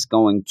is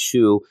going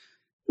to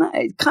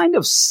kind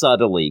of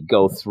subtly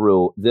go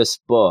through this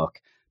book,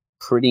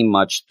 pretty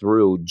much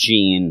through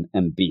Jean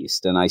and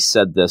Beast. And I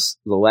said this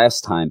the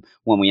last time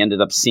when we ended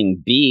up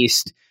seeing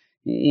Beast,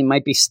 he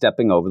might be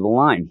stepping over the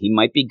line. He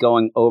might be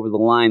going over the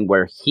line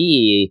where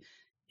he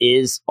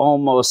is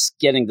almost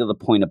getting to the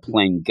point of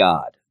playing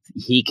God.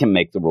 He can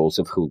make the rules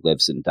of who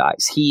lives and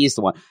dies. He's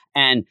the one.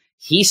 And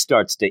he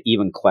starts to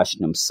even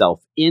question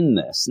himself in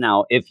this.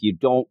 Now, if you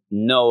don't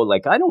know,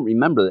 like, I don't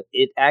remember,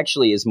 it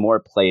actually is more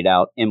played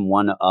out in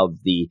one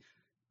of the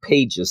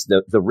pages,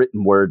 the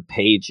written word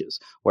pages,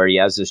 where he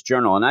has this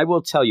journal. And I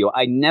will tell you,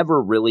 I never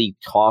really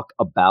talk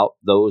about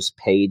those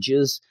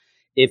pages.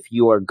 If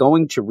you are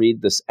going to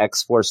read this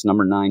X-Force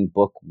number 9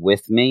 book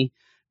with me,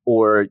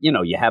 or,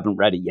 you haven't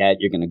read it yet,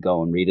 you're going to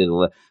go and read it.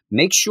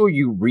 Make sure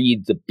you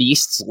read the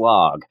Beast's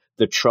log,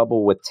 The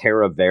Trouble with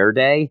Terra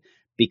Verde,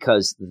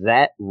 because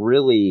that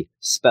really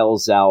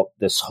spells out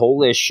this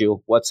whole issue,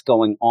 what's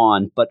going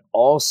on, but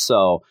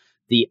also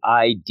the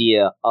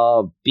idea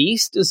of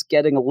Beast is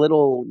getting a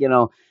little,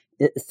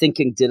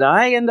 thinking, did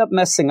I end up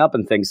messing up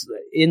and things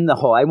in the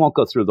whole, I won't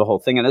go through the whole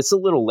thing, and it's a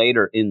little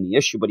later in the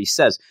issue, but he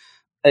says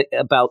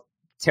about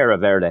Terra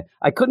Verde,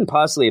 I couldn't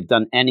possibly have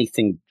done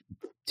anything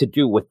to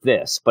do with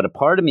this, but a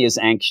part of me is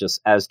anxious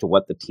as to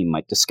what the team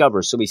might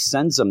discover. So he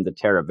sends them to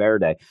Terra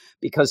Verde,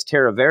 because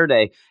Terra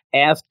Verde,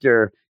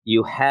 after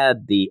you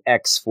had the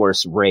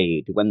X-Force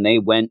raid, when they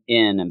went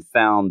in and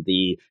found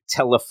the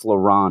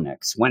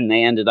Telefloronics, when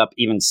they ended up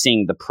even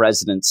seeing the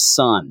president's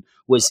son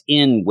was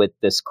in with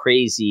this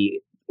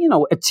crazy,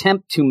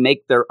 attempt to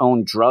make their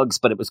own drugs,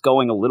 but it was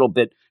going a little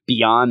bit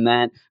beyond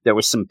that. There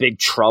was some big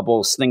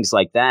troubles, things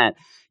like that.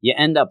 You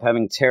end up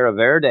having Terra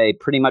Verde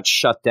pretty much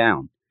shut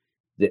down.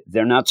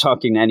 They're not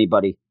talking to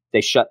anybody.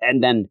 They shut,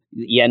 and then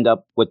you end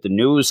up with the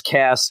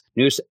newscast,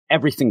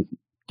 everything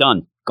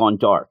done, gone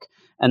dark.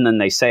 And then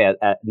they say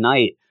at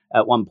night,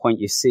 at one point,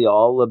 you see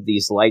all of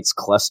these lights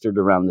clustered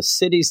around the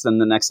cities. Then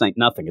the next night,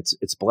 nothing.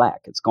 It's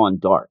black. It's gone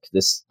dark.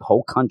 This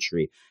whole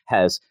country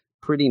has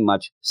pretty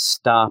much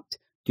stopped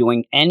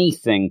doing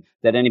anything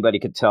that anybody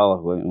could tell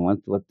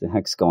what the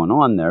heck's going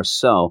on there.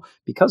 So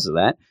because of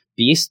that,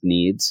 Beast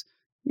needs,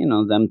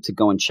 them to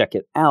go and check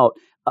it out.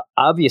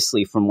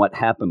 Obviously, from what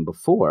happened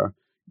before,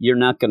 you're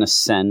not going to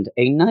send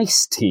a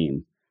nice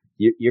team.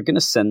 You're going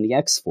to send the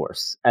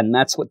X-Force. And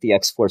that's what the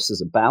X-Force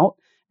is about.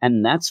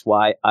 And that's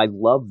why I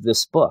love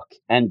this book.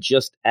 And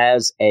just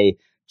as a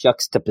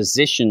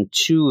juxtaposition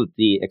to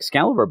the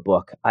Excalibur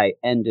book I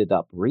ended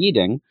up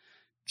reading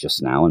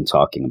just now and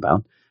talking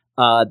about,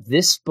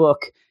 this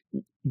book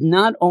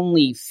not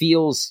only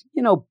feels,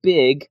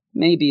 big,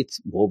 maybe it's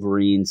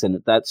Wolverines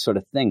and that sort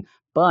of thing,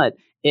 but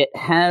it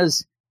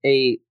has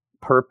a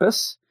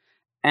purpose.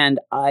 And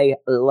I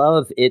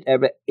love it.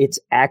 It's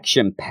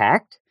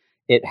action-packed.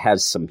 It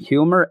has some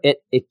humor.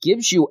 It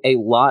gives you a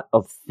lot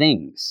of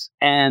things.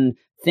 And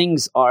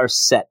things are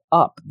set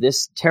up.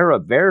 This Terra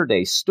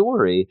Verde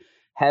story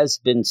has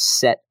been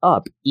set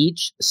up.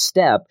 Each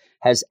step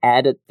has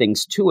added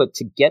things to it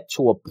to get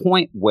to a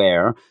point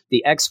where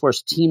the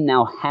X-Force team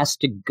now has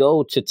to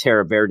go to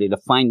Terra Verde to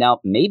find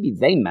out maybe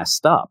they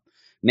messed up.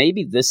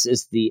 Maybe this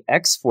is the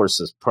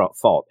X-Force's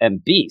fault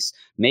and Beast.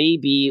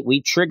 Maybe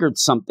we triggered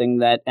something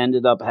that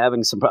ended up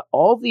having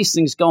all these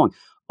things going.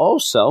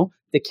 Also,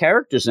 the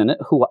characters in it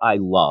who I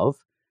love.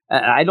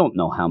 I don't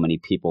know how many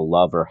people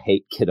love or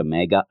hate Kid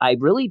Omega. I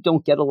really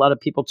don't get a lot of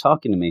people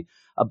talking to me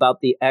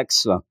about the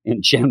X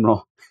in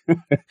general.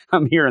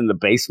 I'm here in the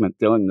basement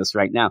doing this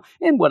right now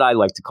in what I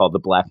like to call the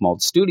Black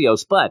Mold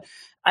Studios. But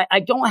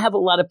I don't have a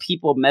lot of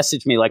people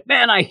message me like,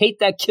 man, I hate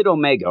that Kid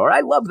Omega, or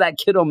I love that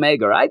Kid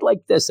Omega, or I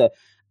like this.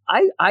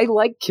 I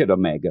like Kid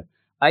Omega.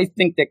 I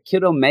think that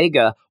Kid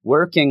Omega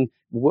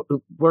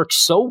works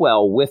so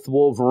well with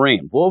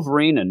Wolverine.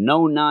 Wolverine, a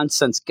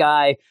no-nonsense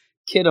guy.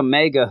 Kid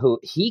Omega, who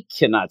he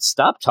cannot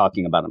stop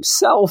talking about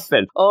himself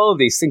and all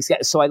these things.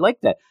 So I like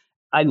that.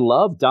 I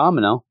love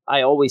Domino.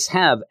 I always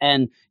have.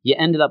 And you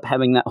ended up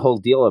having that whole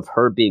deal of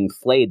her being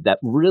flayed that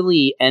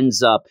really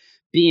ends up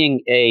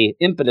being a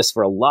impetus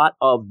for a lot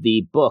of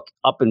the book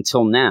up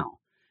until now.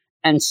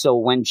 And so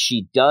when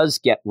she does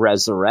get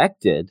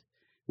resurrected,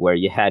 where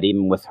you had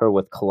even with her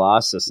with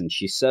Colossus, and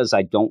she says,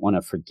 I don't want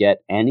to forget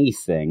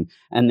anything.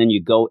 And then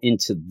you go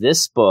into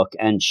this book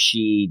and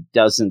she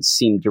doesn't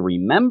seem to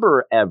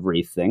remember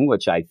everything,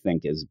 which I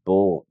think is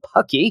bull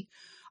pucky.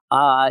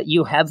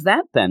 You have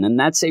that then, and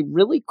that's a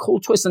really cool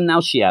twist. And now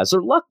she has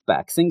her luck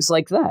back, things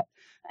like that.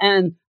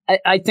 And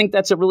I think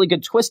that's a really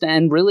good twist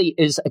and really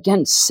is,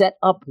 again, set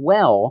up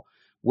well,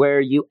 where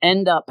you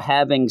end up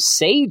having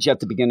Sage at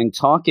the beginning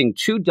talking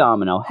to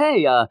Domino.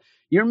 Hey,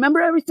 you remember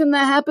everything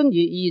that happened?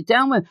 You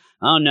down with?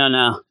 Oh,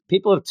 no.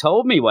 People have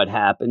told me what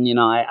happened.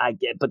 I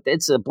get, but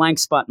it's a blank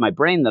spot in my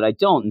brain that I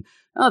don't.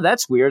 Oh,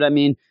 that's weird. I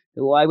mean,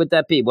 why would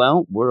that be?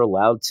 Well, we're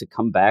allowed to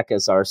come back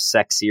as our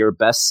sexier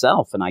best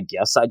self. And I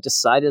guess I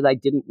decided I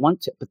didn't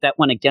want to, but that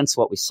went against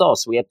what we saw.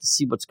 So we have to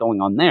see what's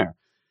going on there.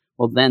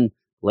 Well, then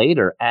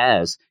later,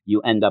 as you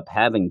end up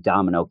having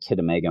Domino, Kid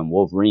Omega, and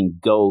Wolverine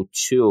go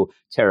to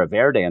Terra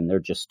Verde and they're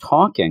just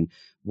talking,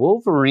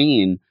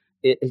 Wolverine,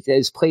 it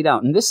is played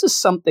out. And this is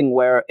something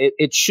where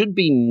it should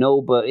be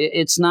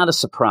it's not a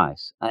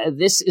surprise.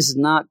 This is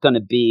not going to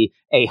be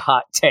a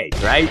hot take,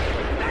 right?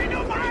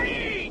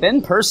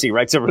 Ben Percy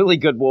writes a really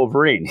good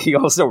Wolverine. He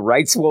also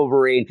writes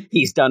Wolverine.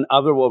 He's done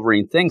other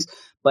Wolverine things.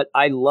 But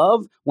I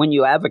love when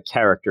you have a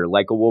character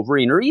like a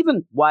Wolverine, or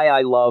even why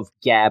I love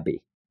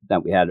Gabby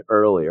that we had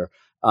earlier.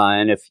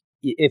 And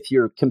if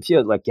you're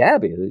confused, like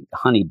Gabby,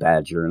 honey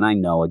badger, and I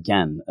know,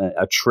 again,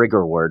 a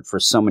trigger word for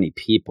so many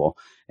people,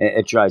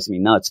 it drives me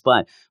nuts.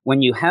 But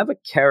when you have a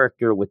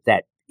character with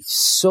that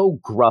so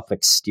gruff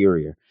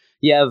exterior,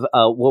 you have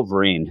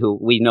Wolverine, who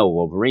we know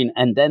Wolverine,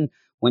 and then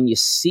when you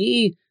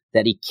see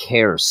that he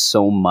cares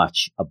so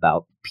much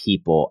about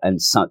people,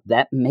 and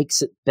that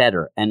makes it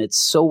better. And it's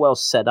so well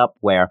set up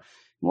where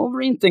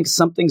Wolverine thinks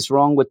something's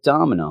wrong with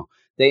Domino.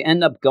 They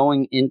end up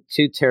going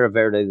into Terra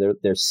Verde.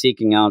 They're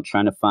seeking out,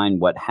 trying to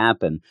find what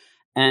happened.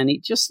 And he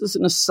just as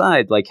an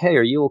aside, like, hey,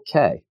 are you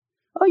okay?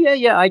 Oh,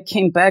 yeah, I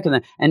came back.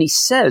 And he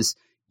says,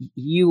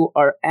 you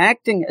are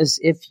acting as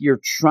if you're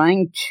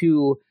trying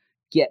to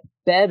get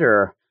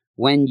better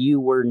when you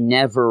were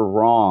never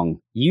wrong.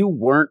 You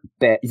weren't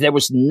bad. There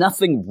was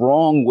nothing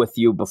wrong with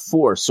you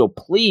before. So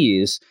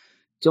please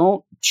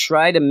don't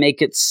try to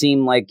make it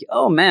seem like,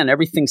 oh, man,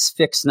 everything's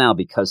fixed now,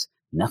 because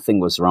nothing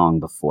was wrong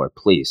before.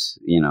 Please,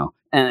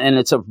 And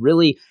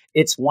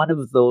it's one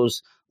of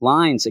those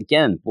lines.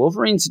 Again,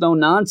 Wolverine's no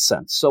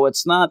nonsense. So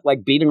it's not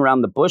like beating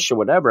around the bush or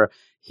whatever.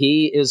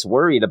 he is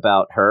worried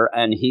about her,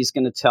 and he's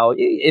going to tell,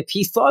 if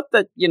he thought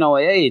that,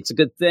 hey, it's a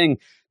good thing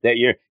that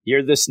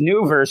you're this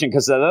new version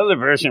because that other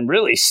version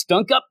really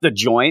stunk up the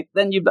joint,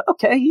 then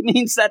okay, he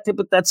means that,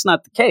 but that's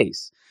not the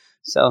case.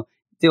 So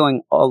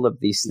doing all of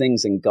these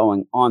things and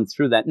going on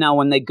through that. Now,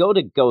 when they go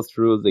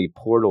through the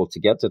portal to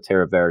get to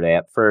Terra Verde,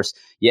 at first,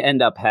 you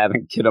end up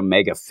having Kid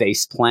Omega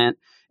face plant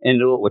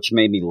into it, which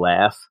made me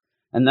laugh.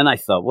 And then I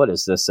thought, what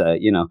is this, a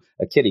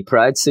Kitty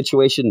Pryde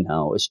situation?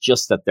 No, it's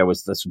just that there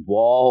was this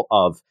wall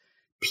of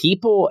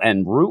people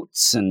and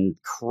roots and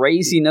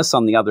craziness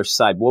on the other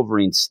side.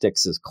 Wolverine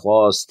sticks his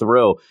claws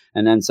through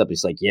and ends up,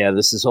 he's like, yeah,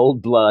 this is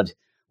old blood.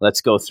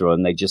 Let's go through.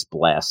 And they just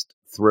blast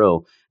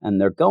through. And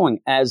they're going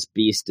as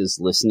Beast is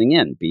listening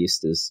in.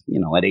 Beast is,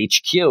 at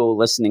HQ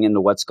listening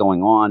into what's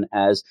going on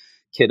as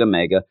Kid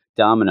Omega,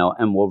 Domino,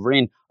 and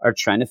Wolverine are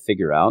trying to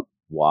figure out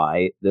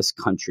why this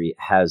country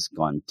has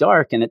gone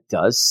dark. And it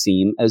does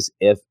seem as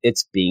if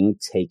it's being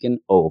taken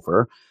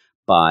over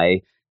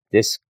by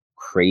this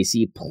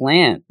crazy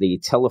plant, the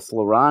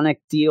telefloronic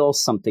deal,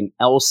 something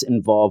else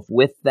involved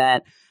with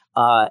that,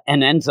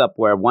 and ends up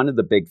where one of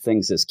the big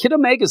things is Kid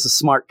Omega's a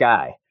smart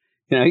guy.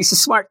 He's a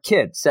smart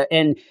kid. So,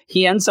 and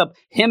he ends up,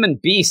 him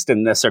and Beast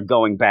in this are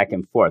going back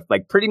and forth.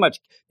 Like pretty much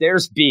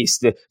there's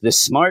Beast, the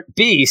smart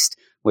Beast,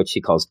 which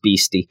he calls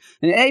Beastie.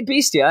 And hey,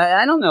 Beastie,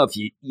 I don't know if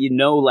you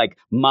know like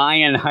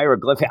Mayan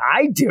hieroglyphic.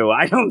 I do.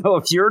 I don't know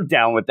if you're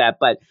down with that,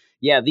 but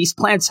yeah, these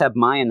plants have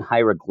Mayan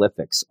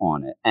hieroglyphics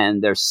on it,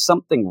 and there's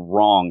something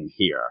wrong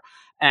here.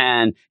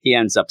 And he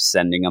ends up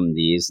sending them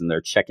these, and they're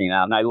checking it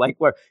out. And I like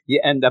where you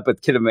end up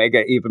with Kid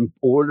Omega even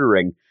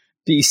ordering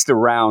Beast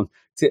around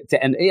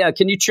to end. Yeah,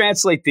 can you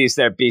translate these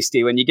there,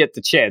 Beastie, when you get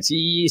the chance?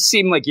 You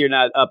seem like you're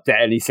not up to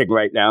anything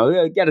right now.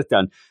 Get it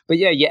done. But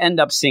yeah, you end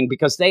up seeing,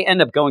 because they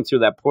end up going through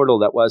that portal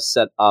that was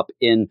set up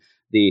in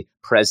the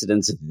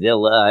president's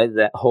villa,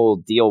 that whole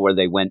deal where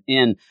they went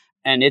in,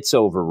 and it's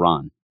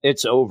overrun.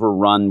 It's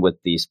overrun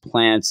with these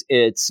plants.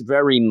 It's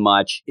very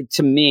much,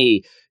 to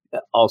me,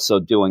 also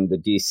doing the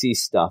DC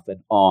stuff and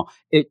all,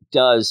 it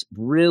does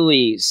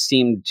really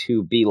seem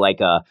to be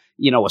like a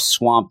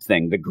Swamp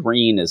Thing. The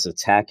green is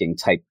attacking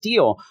type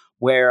deal,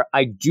 where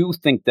I do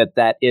think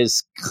that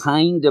is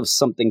kind of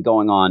something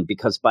going on,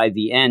 because by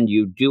the end,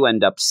 you do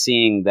end up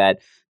seeing that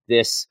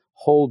this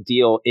whole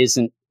deal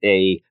isn't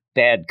a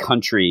bad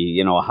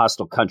country, a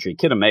hostile country.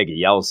 Kid Omega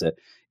yells it.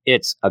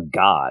 It's a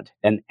god,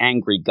 an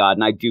angry god.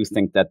 And I do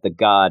think that the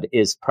god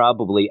is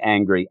probably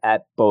angry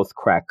at both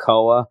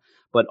Krakoa,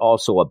 but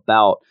also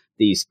about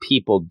these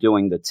people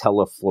doing the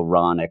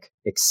telefloronic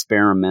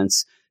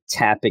experiments,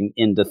 tapping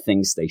into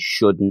things they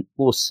shouldn't.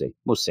 We'll see.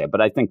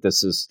 But I think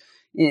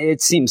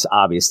it seems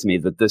obvious to me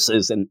that this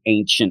is an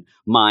ancient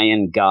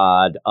Mayan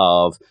god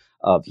of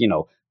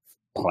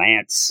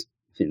plants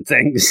and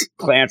things,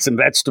 plants and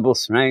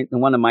vegetables, right?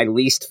 And one of my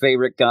least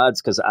favorite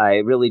gods, because I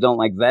really don't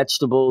like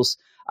vegetables.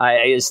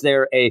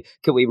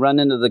 Could we run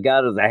into the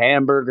god of the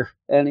hamburger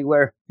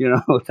anywhere?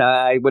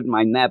 I wouldn't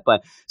mind that.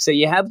 But so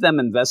you have them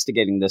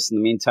investigating this. In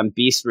the meantime,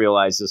 Beast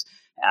realizes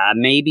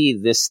maybe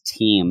this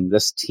team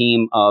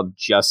of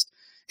just,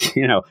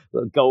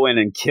 go in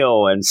and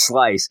kill and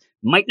slice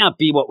might not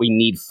be what we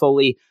need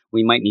fully.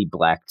 We might need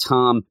Black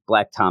Tom.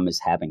 Black Tom is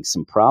having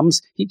some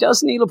problems. He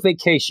does need a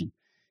vacation.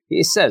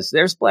 He says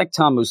there's Black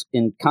Tom, who's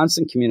in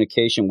constant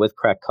communication with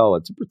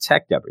Krakoa to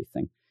protect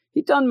everything.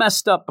 He done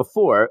messed up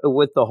before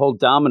with the whole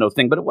Domino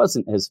thing, but it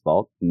wasn't his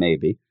fault,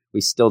 maybe. We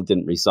still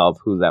didn't resolve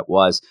who that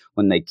was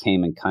when they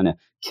came and kind of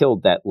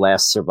killed that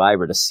last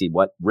survivor to see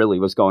what really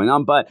was going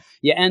on. But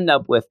you end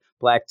up with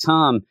Black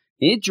Tom.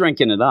 He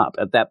drinking it up.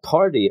 At that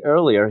party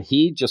earlier,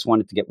 he just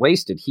wanted to get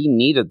wasted. He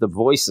needed the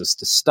voices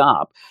to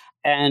stop.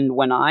 And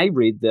when I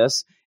read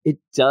this, it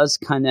does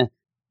kind of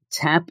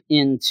tap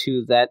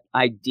into that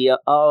idea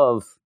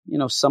of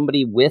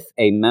somebody with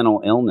a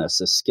mental illness,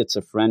 a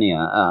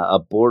schizophrenia, a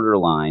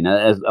borderline,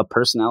 a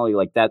personality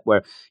like that,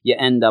 where you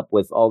end up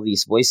with all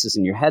these voices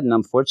in your head. And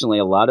unfortunately,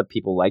 a lot of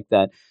people like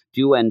that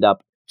do end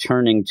up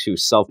turning to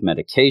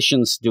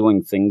self-medications,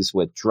 doing things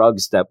with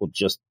drugs that will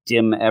just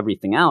dim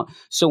everything out.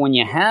 So when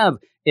you have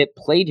it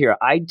played here,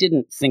 I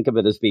didn't think of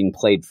it as being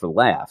played for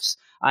laughs.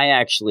 I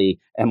actually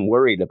am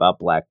worried about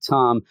Black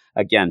Tom.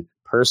 Again,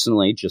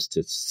 personally, just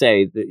to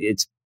say that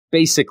it's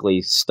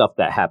basically stuff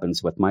that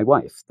happens with my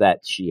wife,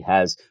 that she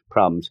has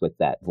problems with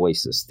that,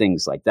 voices,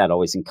 things like that,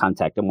 always in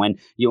contact. And when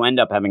you end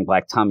up having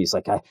Black Tom, he's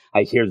like,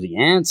 I hear the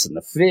ants and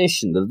the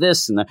fish and the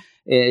this and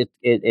the,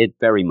 it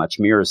very much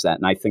mirrors that.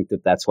 And I think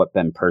that that's what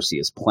Ben Percy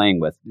is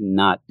playing with,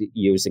 not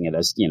using it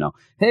as,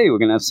 hey, we're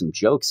going to have some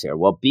jokes here.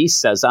 Well,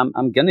 Beast says, I'm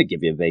going to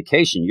give you a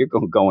vacation. You're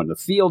going to go in the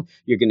field.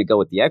 You're going to go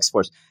with the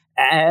X-Force.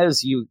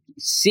 As you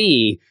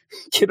see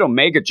Kid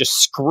Omega just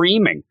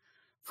screaming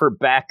for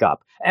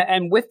backup.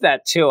 And with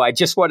that, too, I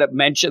just want to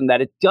mention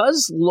that it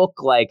does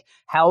look like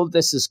how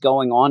this is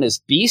going on is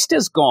Beast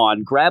is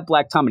gone, grab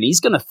Black Tom, and he's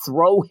going to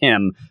throw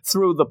him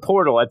through the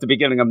portal at the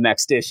beginning of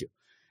next issue.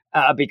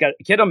 Because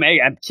Kid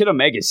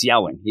Omega's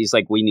yelling. He's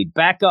like, we need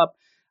backup.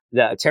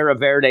 The Terra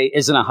Verde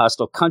isn't a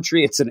hostile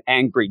country. It's an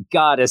angry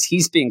god, as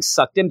he's being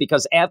sucked in,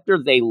 because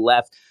after they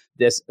left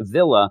this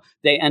villa,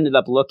 they ended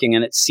up looking,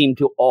 and it seemed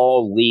to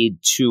all lead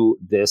to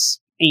this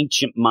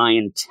ancient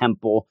Mayan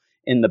temple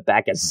in the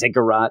back, a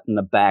ziggurat in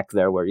the back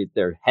there, where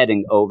they're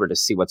heading over to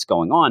see what's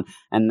going on.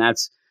 And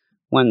that's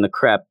when the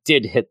crap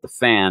did hit the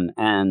fan,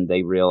 and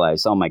they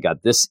realized, oh my God,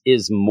 this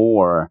is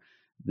more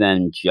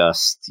than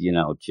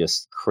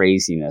just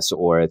craziness,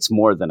 or it's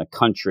more than a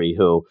country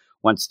who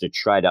wants to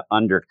try to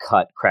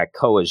undercut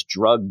Krakoa's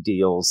drug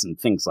deals and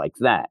things like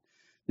that.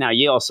 Now,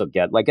 you also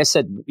get, like I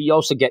said, you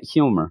also get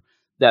humor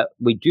that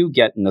we do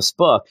get in this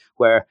book,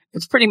 where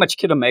it's pretty much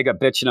Kid Omega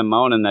bitching and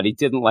moaning that he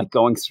didn't like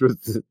going through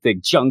the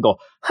jungle.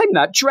 I'm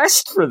not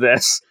dressed for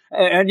this.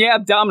 And yeah,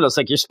 Domino's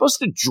like, you're supposed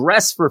to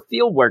dress for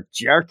field work,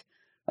 jerk.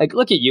 Like,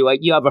 look at you. Like,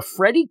 you have a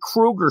Freddy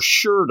Krueger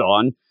shirt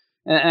on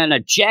and a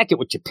jacket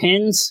with your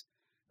pins.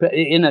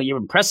 You're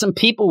impressing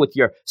people with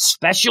your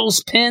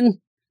specials pin.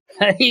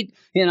 Right?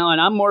 And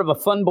I'm more of a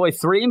Fun Boy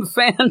 3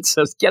 fan,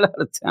 so get out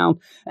of town.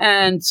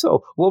 And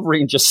so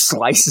Wolverine just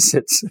slices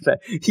it so that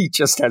he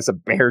just has a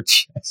bare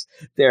chest.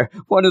 They're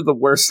one of the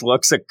worst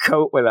looks, a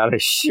coat without a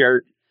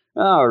shirt.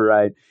 All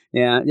right.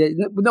 Yeah.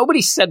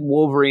 Nobody said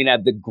Wolverine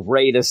had the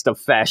greatest of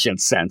fashion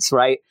sense,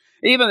 right?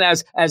 Even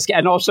as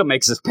and also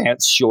makes his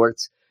pants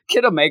short.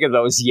 Kid Omega,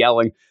 though, is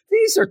yelling,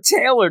 these are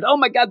tailored. Oh,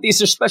 my God,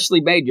 these are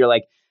specially made. You're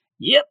like,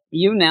 yep,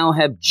 you now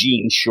have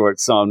jean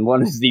shorts on.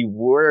 One of the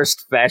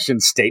worst fashion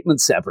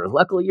statements ever.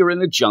 Luckily, you're in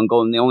the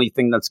jungle, and the only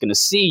thing that's going to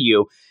see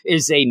you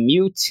is a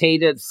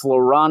mutated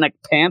Floronic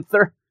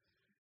panther.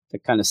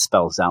 That kind of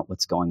spells out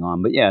what's going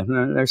on. But yeah,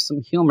 there's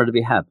some humor to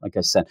be had, like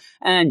I said.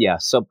 And yeah,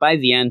 so by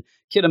the end,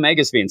 Kid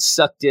Omega's being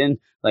sucked in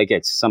like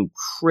it's some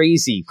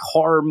crazy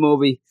horror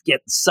movie,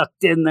 getting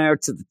sucked in there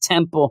to the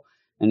temple,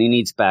 and he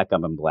needs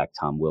backup, and Black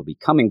Tom will be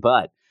coming.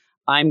 But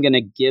I'm going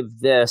to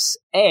give this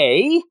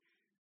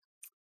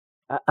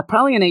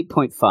probably an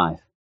 8.5.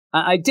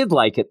 I did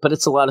like it, but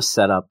it's a lot of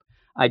setup.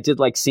 I did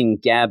like seeing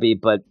Gabby,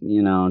 but,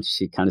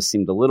 she kind of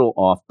seemed a little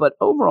off. But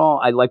overall,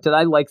 I liked it.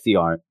 I like the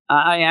art.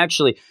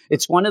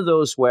 It's one of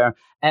those where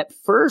at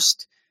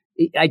first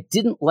I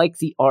didn't like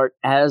the art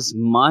as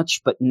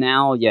much, but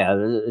now, yeah,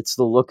 it's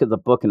the look of the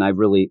book, and I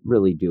really,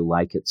 really do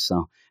like it.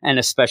 So, and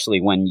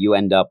especially when you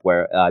end up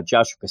where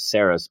Joshua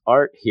Cassara's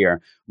art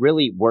here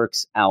really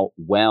works out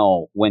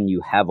well when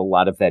you have a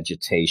lot of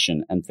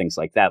vegetation and things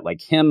like that.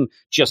 Like him,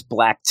 just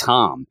Black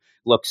Tom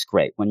looks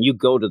great. When you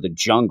go to the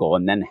jungle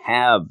and then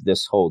have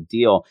this whole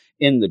deal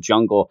in the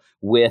jungle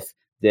with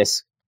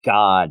this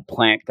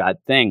plant god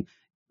thing,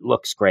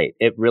 looks great.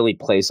 It really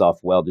plays off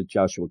well to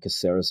Joshua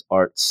Cassara's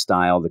art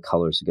style. The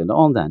colors are good.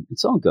 All that.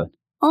 It's all good.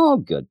 All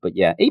good. But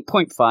yeah,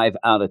 8.5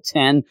 out of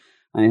 10.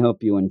 I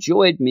hope you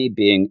enjoyed me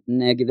being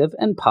negative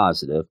and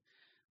positive,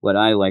 what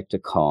I like to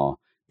call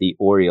the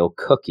Oreo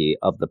cookie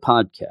of the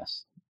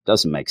podcast.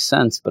 Doesn't make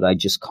sense, but I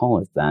just call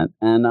it that.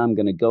 And I'm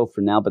going to go for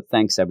now, but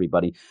thanks,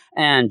 everybody.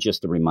 And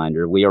just a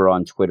reminder, we are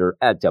on Twitter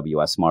at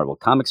WS Marvel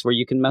Comics, where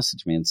you can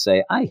message me and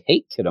say, I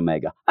hate Kid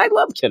Omega. I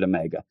love Kid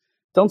Omega.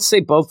 Don't say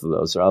both of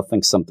those, or I'll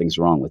think something's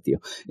wrong with you.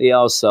 You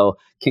also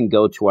can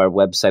go to our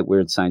website,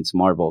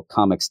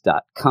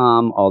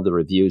 WeirdScienceMarvelComics.com. All the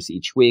reviews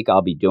each week.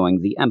 I'll be doing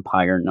the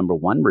Empire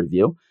 #1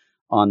 review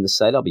on the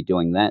site. I'll be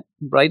doing that,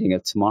 writing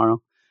it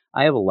tomorrow.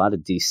 I have a lot of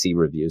DC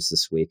reviews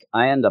this week.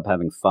 I end up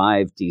having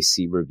 5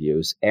 DC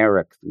reviews.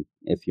 Eric,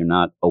 if you're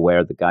not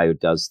aware, the guy who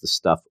does the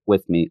stuff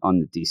with me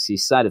on the DC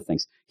side of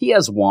things, he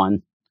has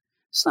 1.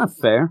 It's not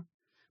fair.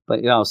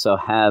 But you also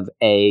have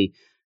a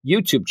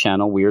YouTube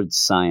channel, Weird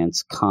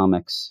Science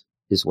Comics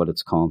is what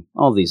it's called.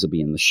 All these will be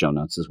in the show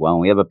notes as well.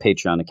 And we have a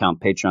Patreon account,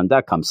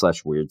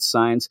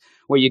 patreon.com/weirdscience,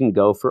 where you can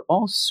go for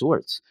all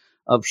sorts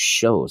of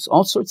shows,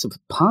 all sorts of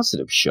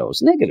positive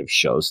shows, negative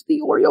shows, the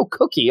Oreo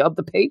cookie of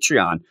the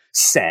Patreon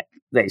set,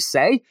 they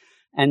say.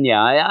 And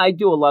yeah, I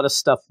do a lot of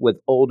stuff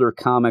with older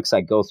comics.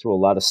 I go through a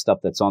lot of stuff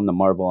that's on the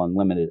Marvel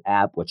Unlimited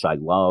app, which I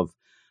love.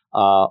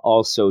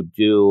 Also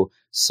do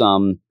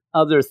some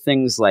other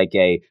things like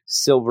a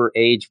Silver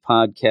Age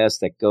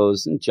podcast that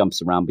goes and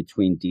jumps around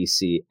between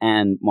DC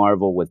and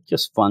Marvel with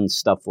just fun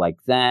stuff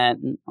like that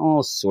and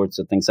all sorts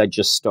of things. I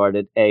just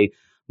started a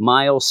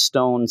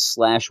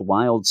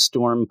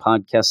Milestone/Wildstorm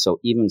podcast, so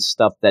even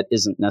stuff that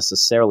isn't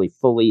necessarily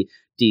fully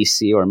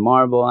DC or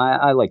Marvel,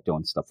 I like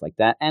doing stuff like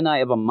that. And I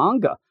have a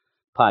manga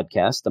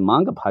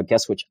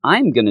podcast, which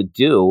I'm going to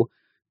do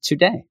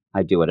today.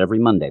 I do it every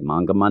Monday,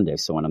 Manga Monday.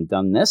 So when I'm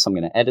done this, I'm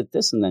going to edit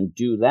this and then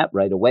do that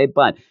right away.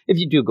 But if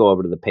you do go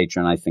over to the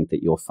Patreon, I think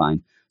that you'll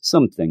find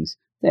some things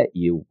that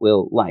you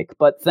will like.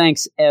 But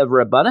thanks,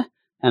 everybody,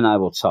 and I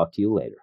will talk to you later.